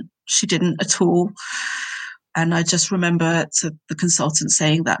didn't at all. And I just remember the consultant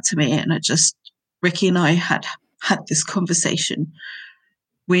saying that to me, and Ricky and I had this conversation.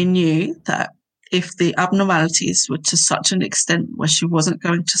 We knew that if the abnormalities were to such an extent where she wasn't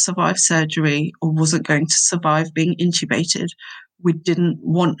going to survive surgery or wasn't going to survive being intubated, we didn't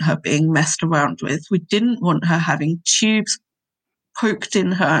want her being messed around with. We didn't want her having tubes poked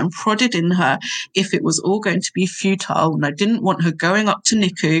in her and prodded in her if it was all going to be futile. And I didn't want her going up to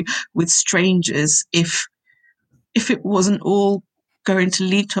NICU with strangers if it wasn't all going to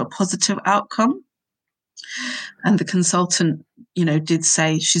lead to a positive outcome. And the consultant, did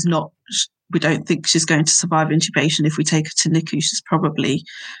say we don't think she's going to survive intubation. If we take her to NICU, she's probably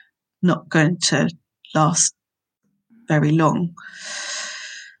not going to last very long.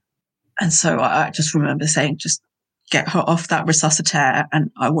 And so I just remember saying, just get her off that resuscitator, and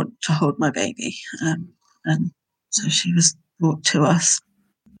I want to hold my baby. And so she was brought to us,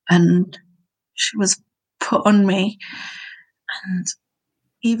 and she was put on me. And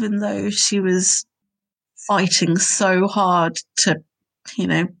even though she was fighting so hard to,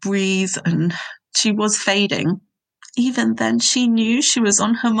 breathe, and she was fading, even then she knew she was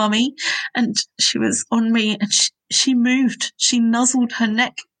on her mummy, and she was on me, and she moved. She nuzzled her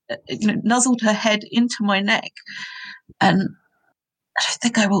neck, nuzzled her head into my neck. And I don't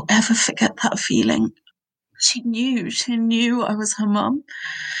think I will ever forget that feeling. She knew I was her mum.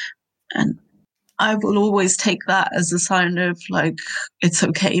 And I will always take that as a sign of like, it's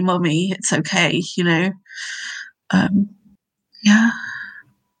okay, mummy, it's okay, you know. Yeah.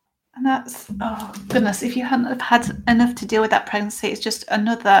 And that's, oh goodness, if you hadn't have had enough to deal with that pregnancy, it's just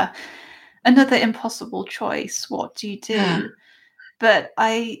another impossible choice. What do you do? Yeah. But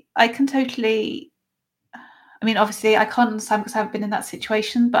I can totally, I mean, obviously I can't understand because I haven't been in that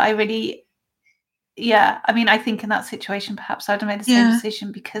situation, but I really, yeah, I mean, I think in that situation, perhaps I'd have made the same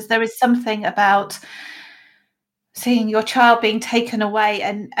decision, because there is something about seeing your child being taken away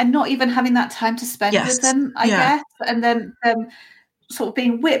and not even having that time to spend with them, I guess, and then sort of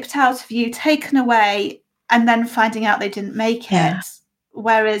being whipped out of you, taken away, and then finding out they didn't make it.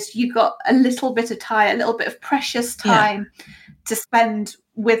 Whereas you got a little bit of time, a little bit of precious time to spend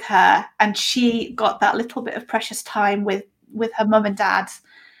with her, and she got that little bit of precious time with her mum and dad.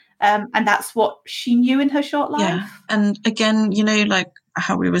 And that's what she knew in her short life. Yeah. And again, you know, like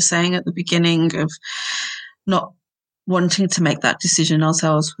how we were saying at the beginning of not wanting to make that decision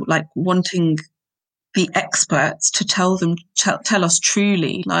ourselves, like wanting the experts to tell us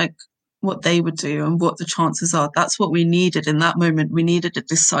truly like what they would do and what the chances are. That's what we needed in that moment. We needed a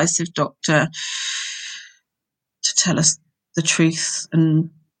decisive doctor to tell us the truth. And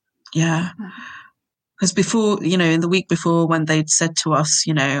because before, you know, in the week before, when they'd said to us,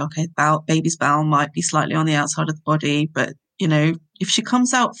 you know, okay, baby's bowel might be slightly on the outside of the body, but, you know, if she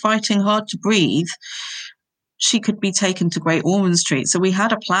comes out fighting hard to breathe, she could be taken to Great Ormond Street. So we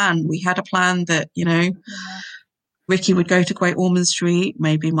had a plan. We had a plan that, you know, Ricky would go to Great Ormond Street.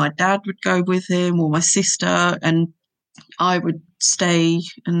 Maybe my dad would go with him, or my sister, and I would stay.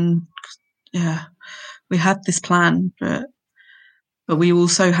 And we had this plan, but we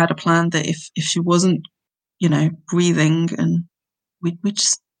also had a plan that if she wasn't, you know, breathing, and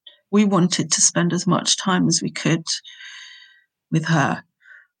we wanted to spend as much time as we could with her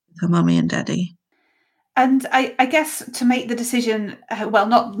mummy and daddy. And I guess to make the decision, well,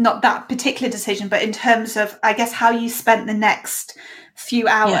 not that particular decision, but in terms of, I guess, how you spent the next few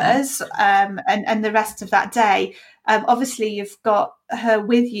hours and the rest of that day. Obviously, you've got her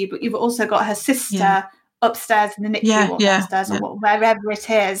with you, but you've also got her sister upstairs in the NICU or downstairs or wherever it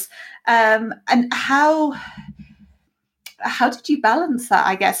is. And how did you balance that,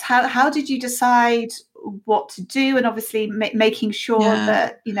 I guess? How did you decide what to do? And obviously making sure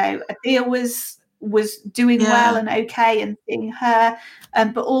that, you know, Adia was doing well and okay and seeing her,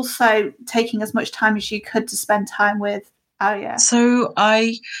 but also taking as much time as you could to spend time with Adia. So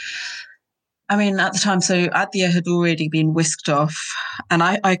I mean, at the time, so Adia had already been whisked off, and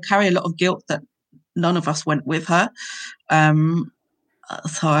I carry a lot of guilt that none of us went with her.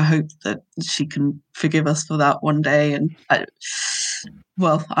 So I hope that she can forgive us for that one day. And I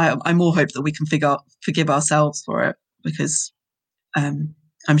more hope that we can forgive ourselves for it, because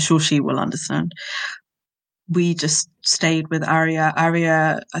I'm sure she will understand. We just stayed with Aria.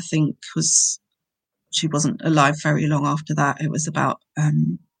 Aria, I think, she wasn't alive very long after that. It was about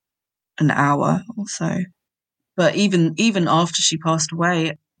an hour or so. But even after she passed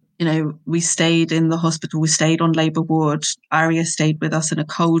away, you know, we stayed in the hospital. We stayed on labour ward. Aria stayed with us in a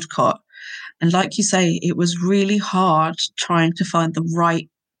cold cot. And like you say, it was really hard trying to find the right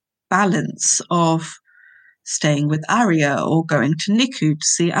balance of staying with Aria or going to NICU to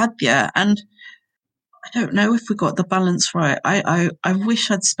see Adia. And I don't know if we got the balance right. I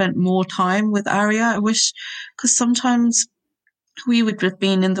wish I'd spent more time with Aria. I wish, because sometimes we would have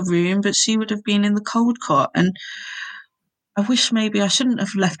been in the room, but she would have been in the cold cot. And I wish maybe I shouldn't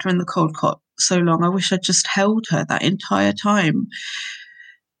have left her in the cold cot so long. I wish I'd just held her that entire time.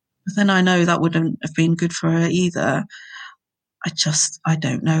 But then I know that wouldn't have been good for her either. I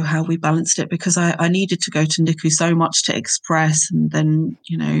don't know how we balanced it, because I needed to go to NICU so much to express. And then,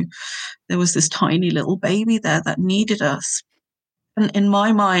 you know, there was this tiny little baby there that needed us. And in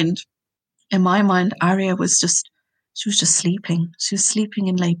my mind, Aria was just sleeping. She was sleeping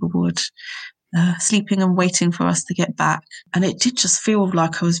in labour ward, sleeping and waiting for us to get back. And it did just feel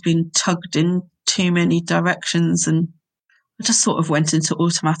like I was being tugged in too many directions. And I just sort of went into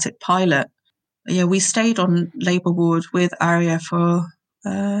automatic pilot. Yeah, we stayed on labour ward with Aria for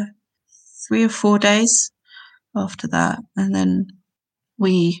 3 or 4 days after that. And then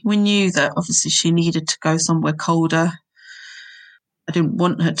we knew that obviously she needed to go somewhere colder. I didn't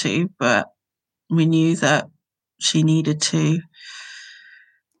want her to, but we knew that she needed to.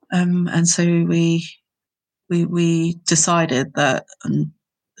 And so we decided that on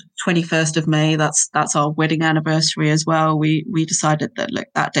the 21st of May, that's our wedding anniversary as well. We decided that, look,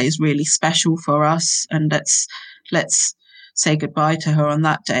 that day is really special for us, and let's say goodbye to her on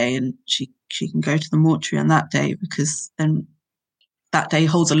that day, and she can go to the mortuary on that day, because then that day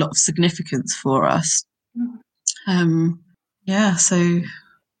holds a lot of significance for us. So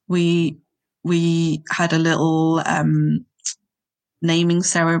we had a little naming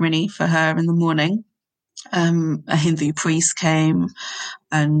ceremony for her in the morning. A Hindu priest came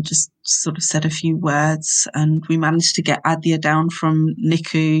and just sort of said a few words, and we managed to get Adya down from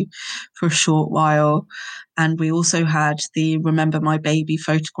NICU for a short while. And we also had the Remember My Baby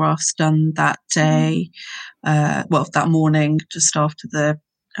photographs done that day, that morning, just after the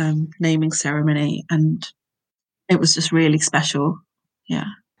naming ceremony. And it was just really special. Yeah.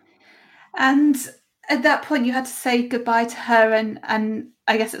 And at that point, you had to say goodbye to her, and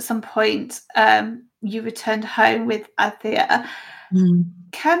I guess at some point you returned home with Adya.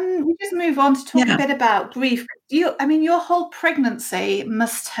 Can we just move on to talk a bit about grief? Your whole pregnancy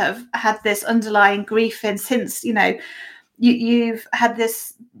must have had this underlying grief in, since, you've had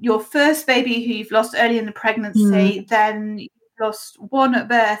your first baby who you've lost early in the pregnancy, then you've lost one at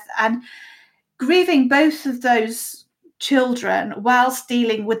birth, and grieving both of those children whilst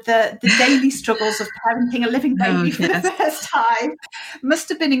dealing with the daily struggles of parenting a living baby for the first time must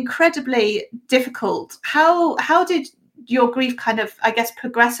have been incredibly difficult. How did your grief kind of, I guess,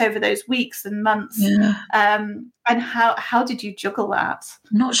 progress over those weeks and months? And how did you juggle that?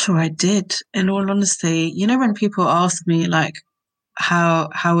 I'm not sure I did, in all honesty. When people ask me, like,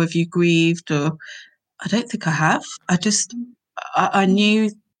 how have you grieved, or I don't think I have. I knew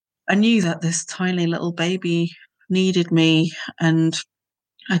that this tiny little baby needed me, and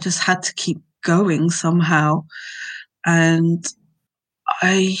I just had to keep going somehow. And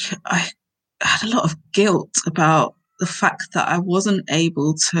I had a lot of guilt about the fact that I wasn't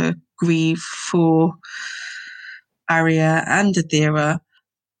able to grieve for Arya and Adira,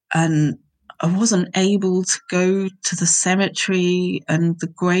 and I wasn't able to go to the cemetery and the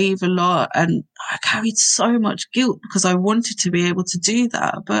grave a lot, and I carried so much guilt because I wanted to be able to do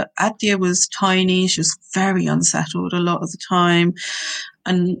that. But Adya was tiny, she was very unsettled a lot of the time,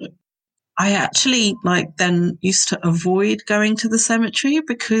 and I actually then used to avoid going to the cemetery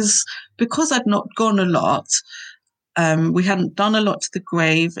because I'd not gone a lot. We hadn't done a lot to the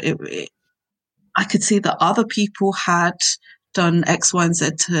grave. I could see that other people had done X, Y, and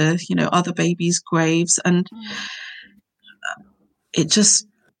Z to, other babies' graves. And it just,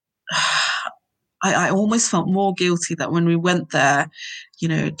 I almost felt more guilty that when we went there,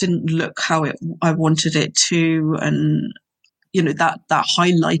 it didn't look how I wanted it to. And, that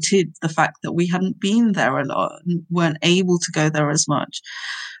highlighted the fact that we hadn't been there a lot and weren't able to go there as much.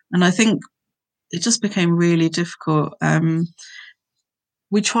 And I think it just became really difficult.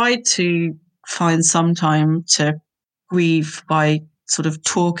 We tried to find some time to grieve by sort of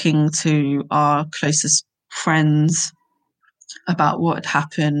talking to our closest friends about what had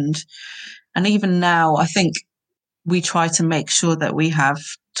happened. And even now, I think we try to make sure that we have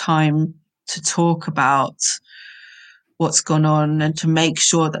time to talk about what's gone on and to make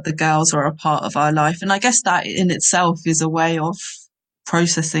sure that the girls are a part of our life. And I guess that in itself is a way of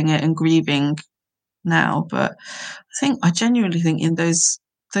processing it and grieving now. But I genuinely think in those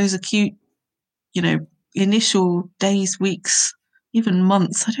acute, initial days, weeks, even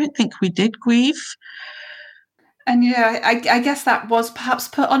months, I don't think we did grieve. And I guess that was perhaps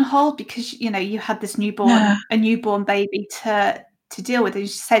put on hold because you had this a newborn baby to deal with. And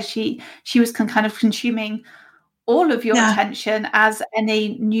she said she was kind of consuming all of your attention, as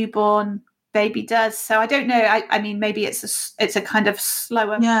any newborn baby does. So I don't know. I mean, maybe it's a kind of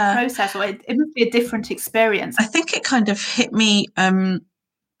slower process, or it must be a different experience. I think it kind of hit me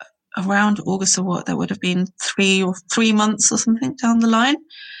around August, or what, there would have been 3 months or something down the line.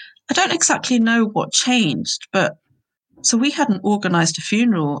 I don't exactly know what changed, but so we hadn't organised a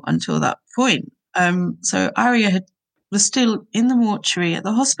funeral until that point. So Arya was still in the mortuary at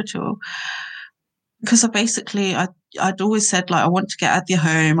the hospital, because I'd always said, like, I want to get Adya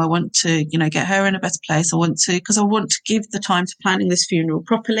home. I want to, get her in a better place. Because I want to give the time to planning this funeral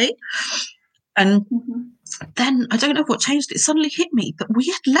properly. And then I don't know what changed. It suddenly hit me that we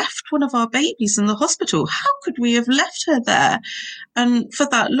had left one of our babies in the hospital. How could we have left her there? And for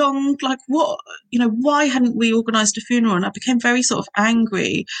that long, like, what, why hadn't we organised a funeral? And I became very sort of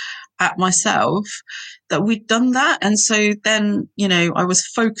angry at myself that we'd done that. And so then, I was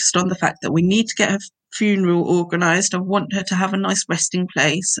focused on the fact that we need to get her funeral organised. I want her to have a nice resting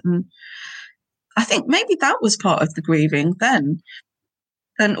place. And I think maybe that was part of the grieving then.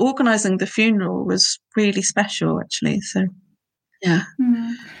 And organising the funeral was really special, actually. So, yeah.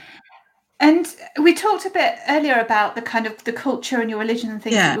 And we talked a bit earlier about the kind of the culture and your religion and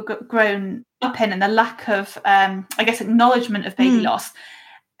things that you've grown up in, and the lack of, I guess, acknowledgement of baby loss.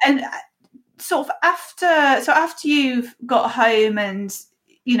 And sort of after you've got home and,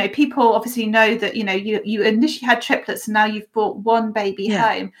 you know, people obviously know that, you know, you initially had triplets and now you've brought one baby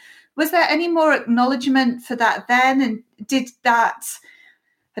home. Was there any more acknowledgement for that then? And did that,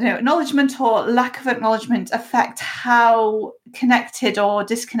 I don't know, acknowledgement or lack of acknowledgement affect how connected or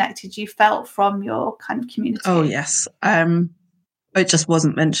disconnected you felt from your kind of community? Oh, yes. It just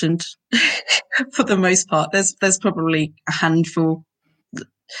wasn't mentioned for the most part. There's probably a handful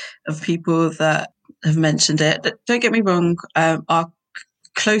of people that have mentioned it. Don't get me wrong. Our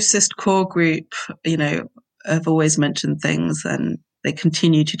closest core group, you know, have always mentioned things and they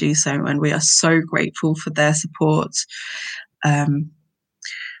continue to do so. And we are so grateful for their support.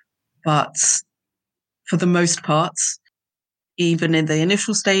 But for the most part, even in the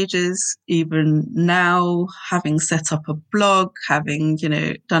initial stages, even now, having set up a blog, having, you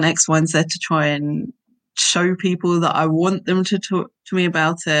know, done X, Y, and Z to try and show people that I want them to talk to me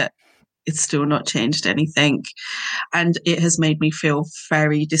about it, it's still not changed anything. And it has made me feel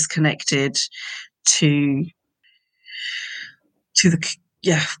very disconnected to the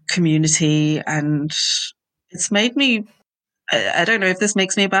community. And it's made me, I don't know if this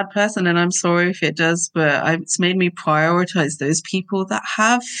makes me a bad person, and I'm sorry if it does, but it's made me prioritize those people that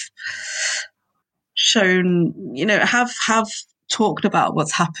have shown, you know, have talked about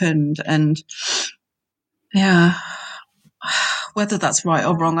what's happened. And yeah, whether that's right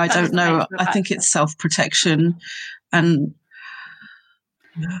or wrong, I don't know. I think it's self-protection. And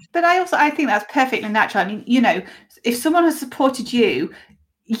but I think that's perfectly natural. I mean, you know, if someone has supported you,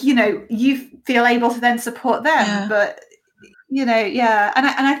 you know, you feel able to then support them. But you know, and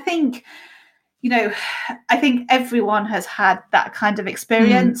I think, you know, I think everyone has had that kind of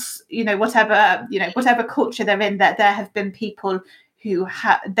experience. You know, whatever culture they're in, that there have been people who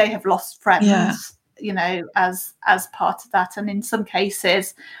they have lost friends. You know, as part of that, and in some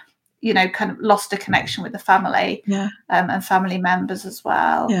cases, you know, kind of lost a connection with the family, and family members as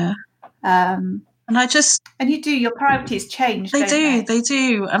well. And your priorities change. They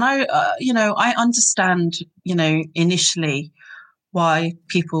do. And I, you know, I understand, you know, initially why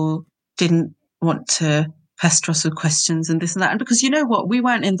people didn't want to pester us with questions and this and that. And because, you know what, we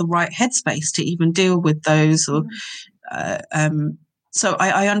weren't in the right headspace to even deal with those. Or so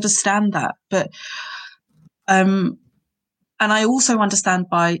I understand that. But and I also understand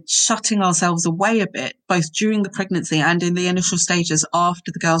by shutting ourselves away a bit, both during the pregnancy and in the initial stages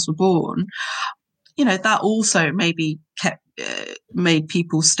after the girls were born, you know, that also maybe made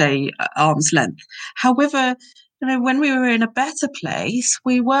people stay at arm's length. However, you know, when we were in a better place,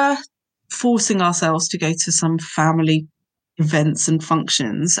 we were forcing ourselves to go to some family events and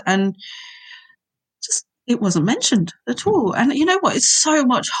functions, and just it wasn't mentioned at all. And you know what? It's so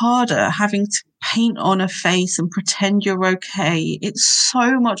much harder having to paint on a face and pretend you're okay. It's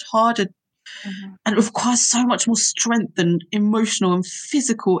so much harder. And it requires so much more strength and emotional and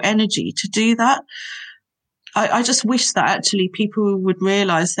physical energy to do that. I just wish that actually people would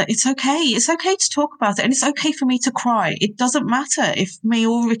realize that it's okay. It's okay to talk about it, and it's okay for me to cry. It doesn't matter if me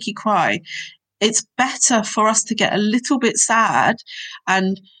or Ricky cry. It's better for us to get a little bit sad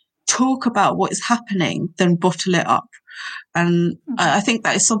and talk about what is happening than bottle it up. And I think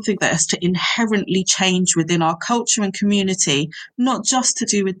that is something that has to inherently change within our culture and community, not just to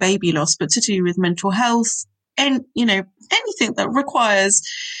do with baby loss, but to do with mental health and, you know, anything that requires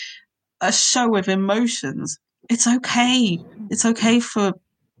a show of emotions. It's okay. It's okay for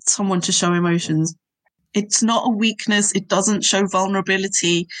someone to show emotions. It's not a weakness. It doesn't show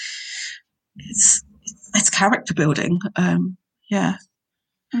vulnerability. It's character building. And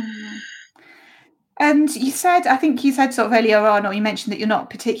I think you said sort of earlier on, or you mentioned that you're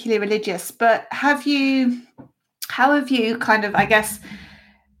not particularly religious, but how have you kind of, I guess,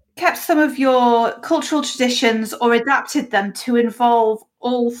 kept some of your cultural traditions or adapted them to involve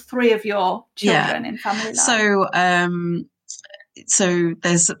all three of your children in family life? So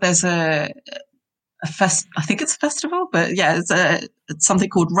there's a I think it's a festival, but it's something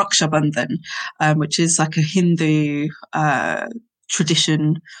called Raksha Bandhan, which is like a Hindu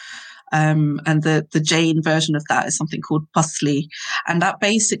tradition. And the Jain version of that is something called Pasli. And that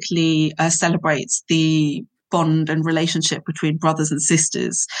basically celebrates the bond and relationship between brothers and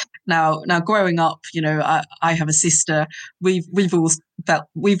sisters. Now growing up, you know, I have a sister. We've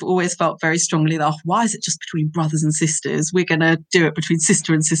always felt very strongly that, why is it just between brothers and sisters? We're going to do it between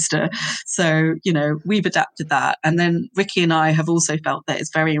sister and sister. So, you know, we've adapted that. And then Ricky and I have also felt that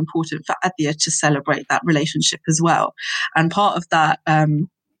it's very important for Adhya to celebrate that relationship as well. And part of that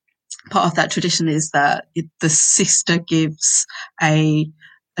tradition is that the sister gives a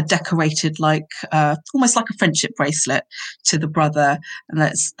decorated like almost like a friendship bracelet to the brother, and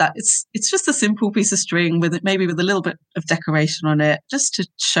it's just a simple piece of string with it, maybe with a little bit of decoration on it, just to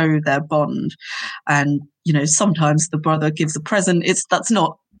show their bond. And sometimes the brother gives a present. That's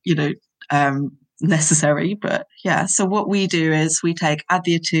not necessary, but yeah. So what we do is we take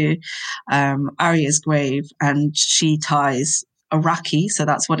Adhya to Arya's grave, and she ties a rakhi, so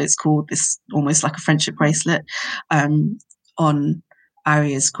that's what it's called, this almost like a friendship bracelet, on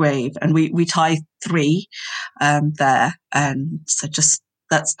Arya's grave, and we tie 3 there, and so just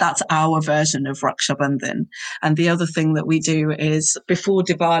that's our version of Raksha Bandhan. And the other thing that we do is before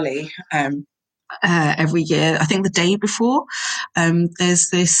Diwali, every year, I think the day before, there's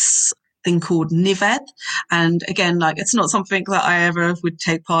this thing called Nived, and again, like, it's not something that I ever would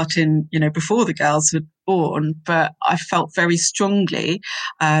take part in, before the girls were born, but I felt very strongly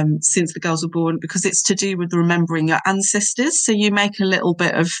since the girls were born, because it's to do with remembering your ancestors. So you make a little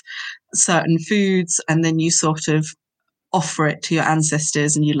bit of certain foods, and then you sort of offer it to your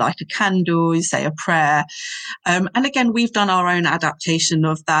ancestors, and you light a candle, you say a prayer. And again, we've done our own adaptation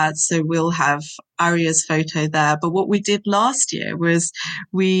of that. So we'll have Arya's photo there. But what we did last year was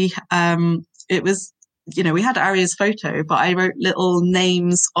we had Arya's photo, but I wrote little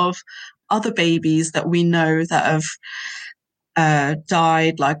names of other babies that we know that have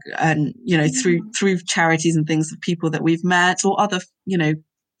died, like, and through charities and things, of people that we've met, or other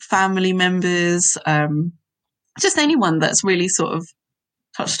family members, just anyone that's really sort of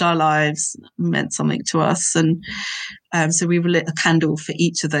touched our lives, meant something to us. And so we lit a candle for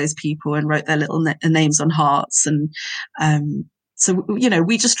each of those people and wrote their little names on hearts. And so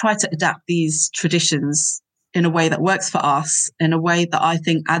we just try to adapt these traditions in a way that works for us, in a way that I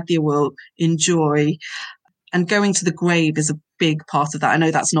think Adhya will enjoy. And going to the grave is a big part of that. I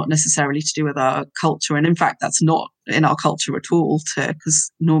know that's not necessarily to do with our culture, and in fact that's not in our culture at all,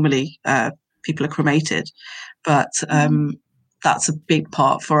 because normally people are cremated, but that's a big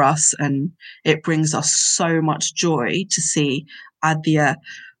part for us, and it brings us so much joy to see Adhya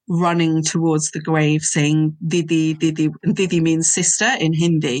running towards the grave saying Didi, Didi, and Didi means sister in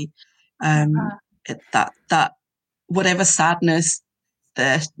Hindi. That whatever sadness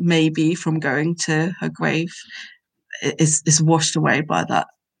there may be from going to her grave is washed away by the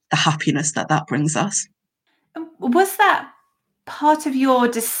happiness that brings us. Was that part of your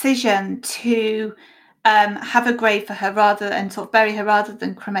decision to have a grave for her and sort of bury her rather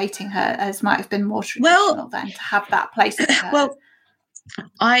than cremating her, as might have been more traditional then, to have that place for her? Well,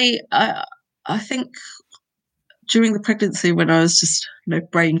 I think during the pregnancy, when I was just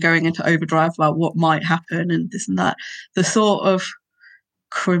brain going into overdrive about what might happen and this and that, the thought of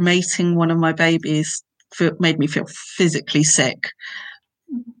cremating one of my babies made me feel physically sick.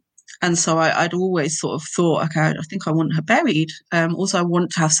 And so I'd always sort of thought, okay, I think I want her buried. Also, I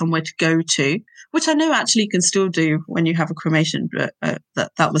want to have somewhere to go to, which I know actually you can still do when you have a cremation, but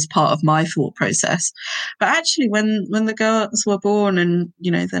that was part of my thought process. But actually, when the girls were born and,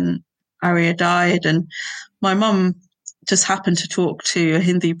 then Arya died, and my mum just happened to talk to a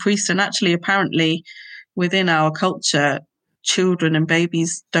Hindu priest, and actually, apparently, within our culture, children and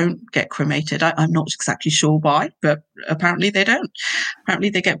babies don't get cremated. I'm not exactly sure why, but apparently they don't. Apparently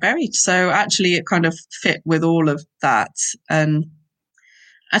they get buried. So actually it kind of fit with all of that. And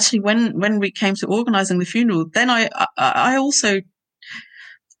actually when we came to organising the funeral, then I also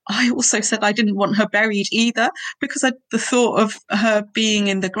said I didn't want her buried either, because the thought of her being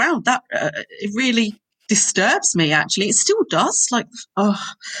in the ground, that it really disturbs me, actually. It still does. Like,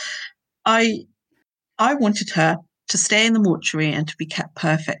 I wanted her to stay in the mortuary and to be kept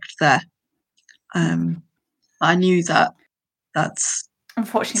perfect there. I knew that's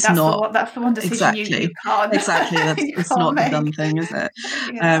unfortunately that's the one decision exactly. you can't exactly. It's not the done thing, is it?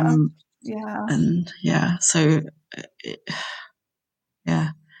 So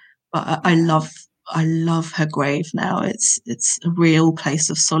but I love her grave now. It's a real place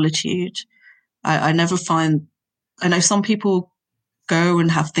of solitude. I never find. I know some people go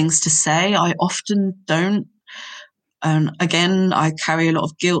and have things to say. I often don't. And again, I carry a lot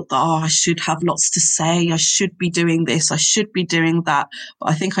of guilt that, I should have lots to say. I should be doing this. I should be doing that.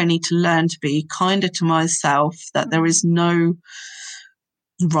 But I think I need to learn to be kinder to myself, that there is no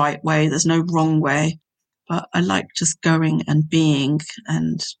right way. There's no wrong way. But I like just going and being.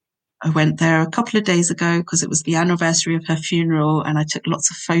 And I went there a couple of days ago because it was the anniversary of her funeral, and I took lots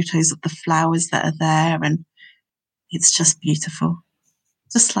of photos of the flowers that are there, and it's just beautiful,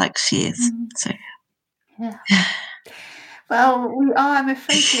 just like she is. So yeah. Well, I'm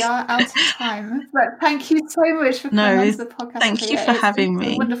afraid we are out of time, but thank you so much for coming onto the podcast. Thank you for having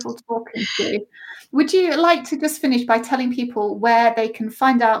me. It's wonderful talking to you. Would you like to just finish by telling people where they can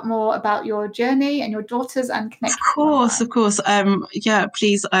find out more about your journey and your daughters and connect? Of course. Yeah,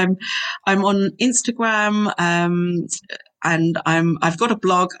 please. I'm on Instagram, and I've got a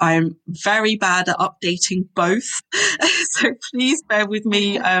blog. I'm very bad at updating both, so please bear with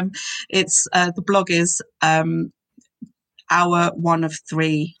me. It's the blog is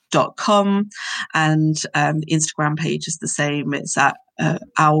our1of3.com, and the Instagram page is the same. It's at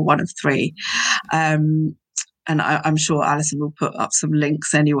our1of3, and I'm sure Alison will put up some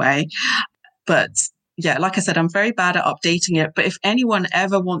links anyway. But yeah, like I said, I'm very bad at updating it. But if anyone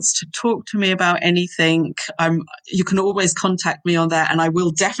ever wants to talk to me about anything, you can always contact me on there, and I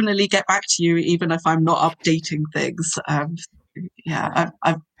will definitely get back to you, even if I'm not updating things. I'm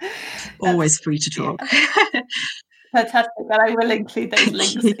always free to talk. Yeah. Fantastic. Well, I will include those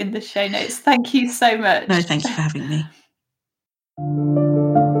links in the show notes. Thank you so much. No, thank you for having me.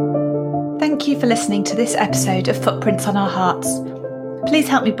 Thank you for listening to this episode of Footprints on Our Hearts. Please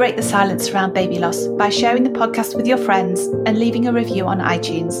help me break the silence around baby loss by sharing the podcast with your friends and leaving a review on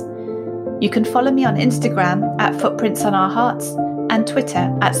iTunes. You can follow me on Instagram at Footprints on Our Hearts and Twitter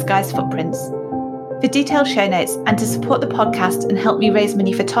at Sky's Footprints. For detailed show notes and to support the podcast and help me raise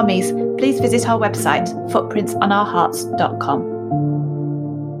money for Tommy's, please visit our website, footprintsonourhearts.com.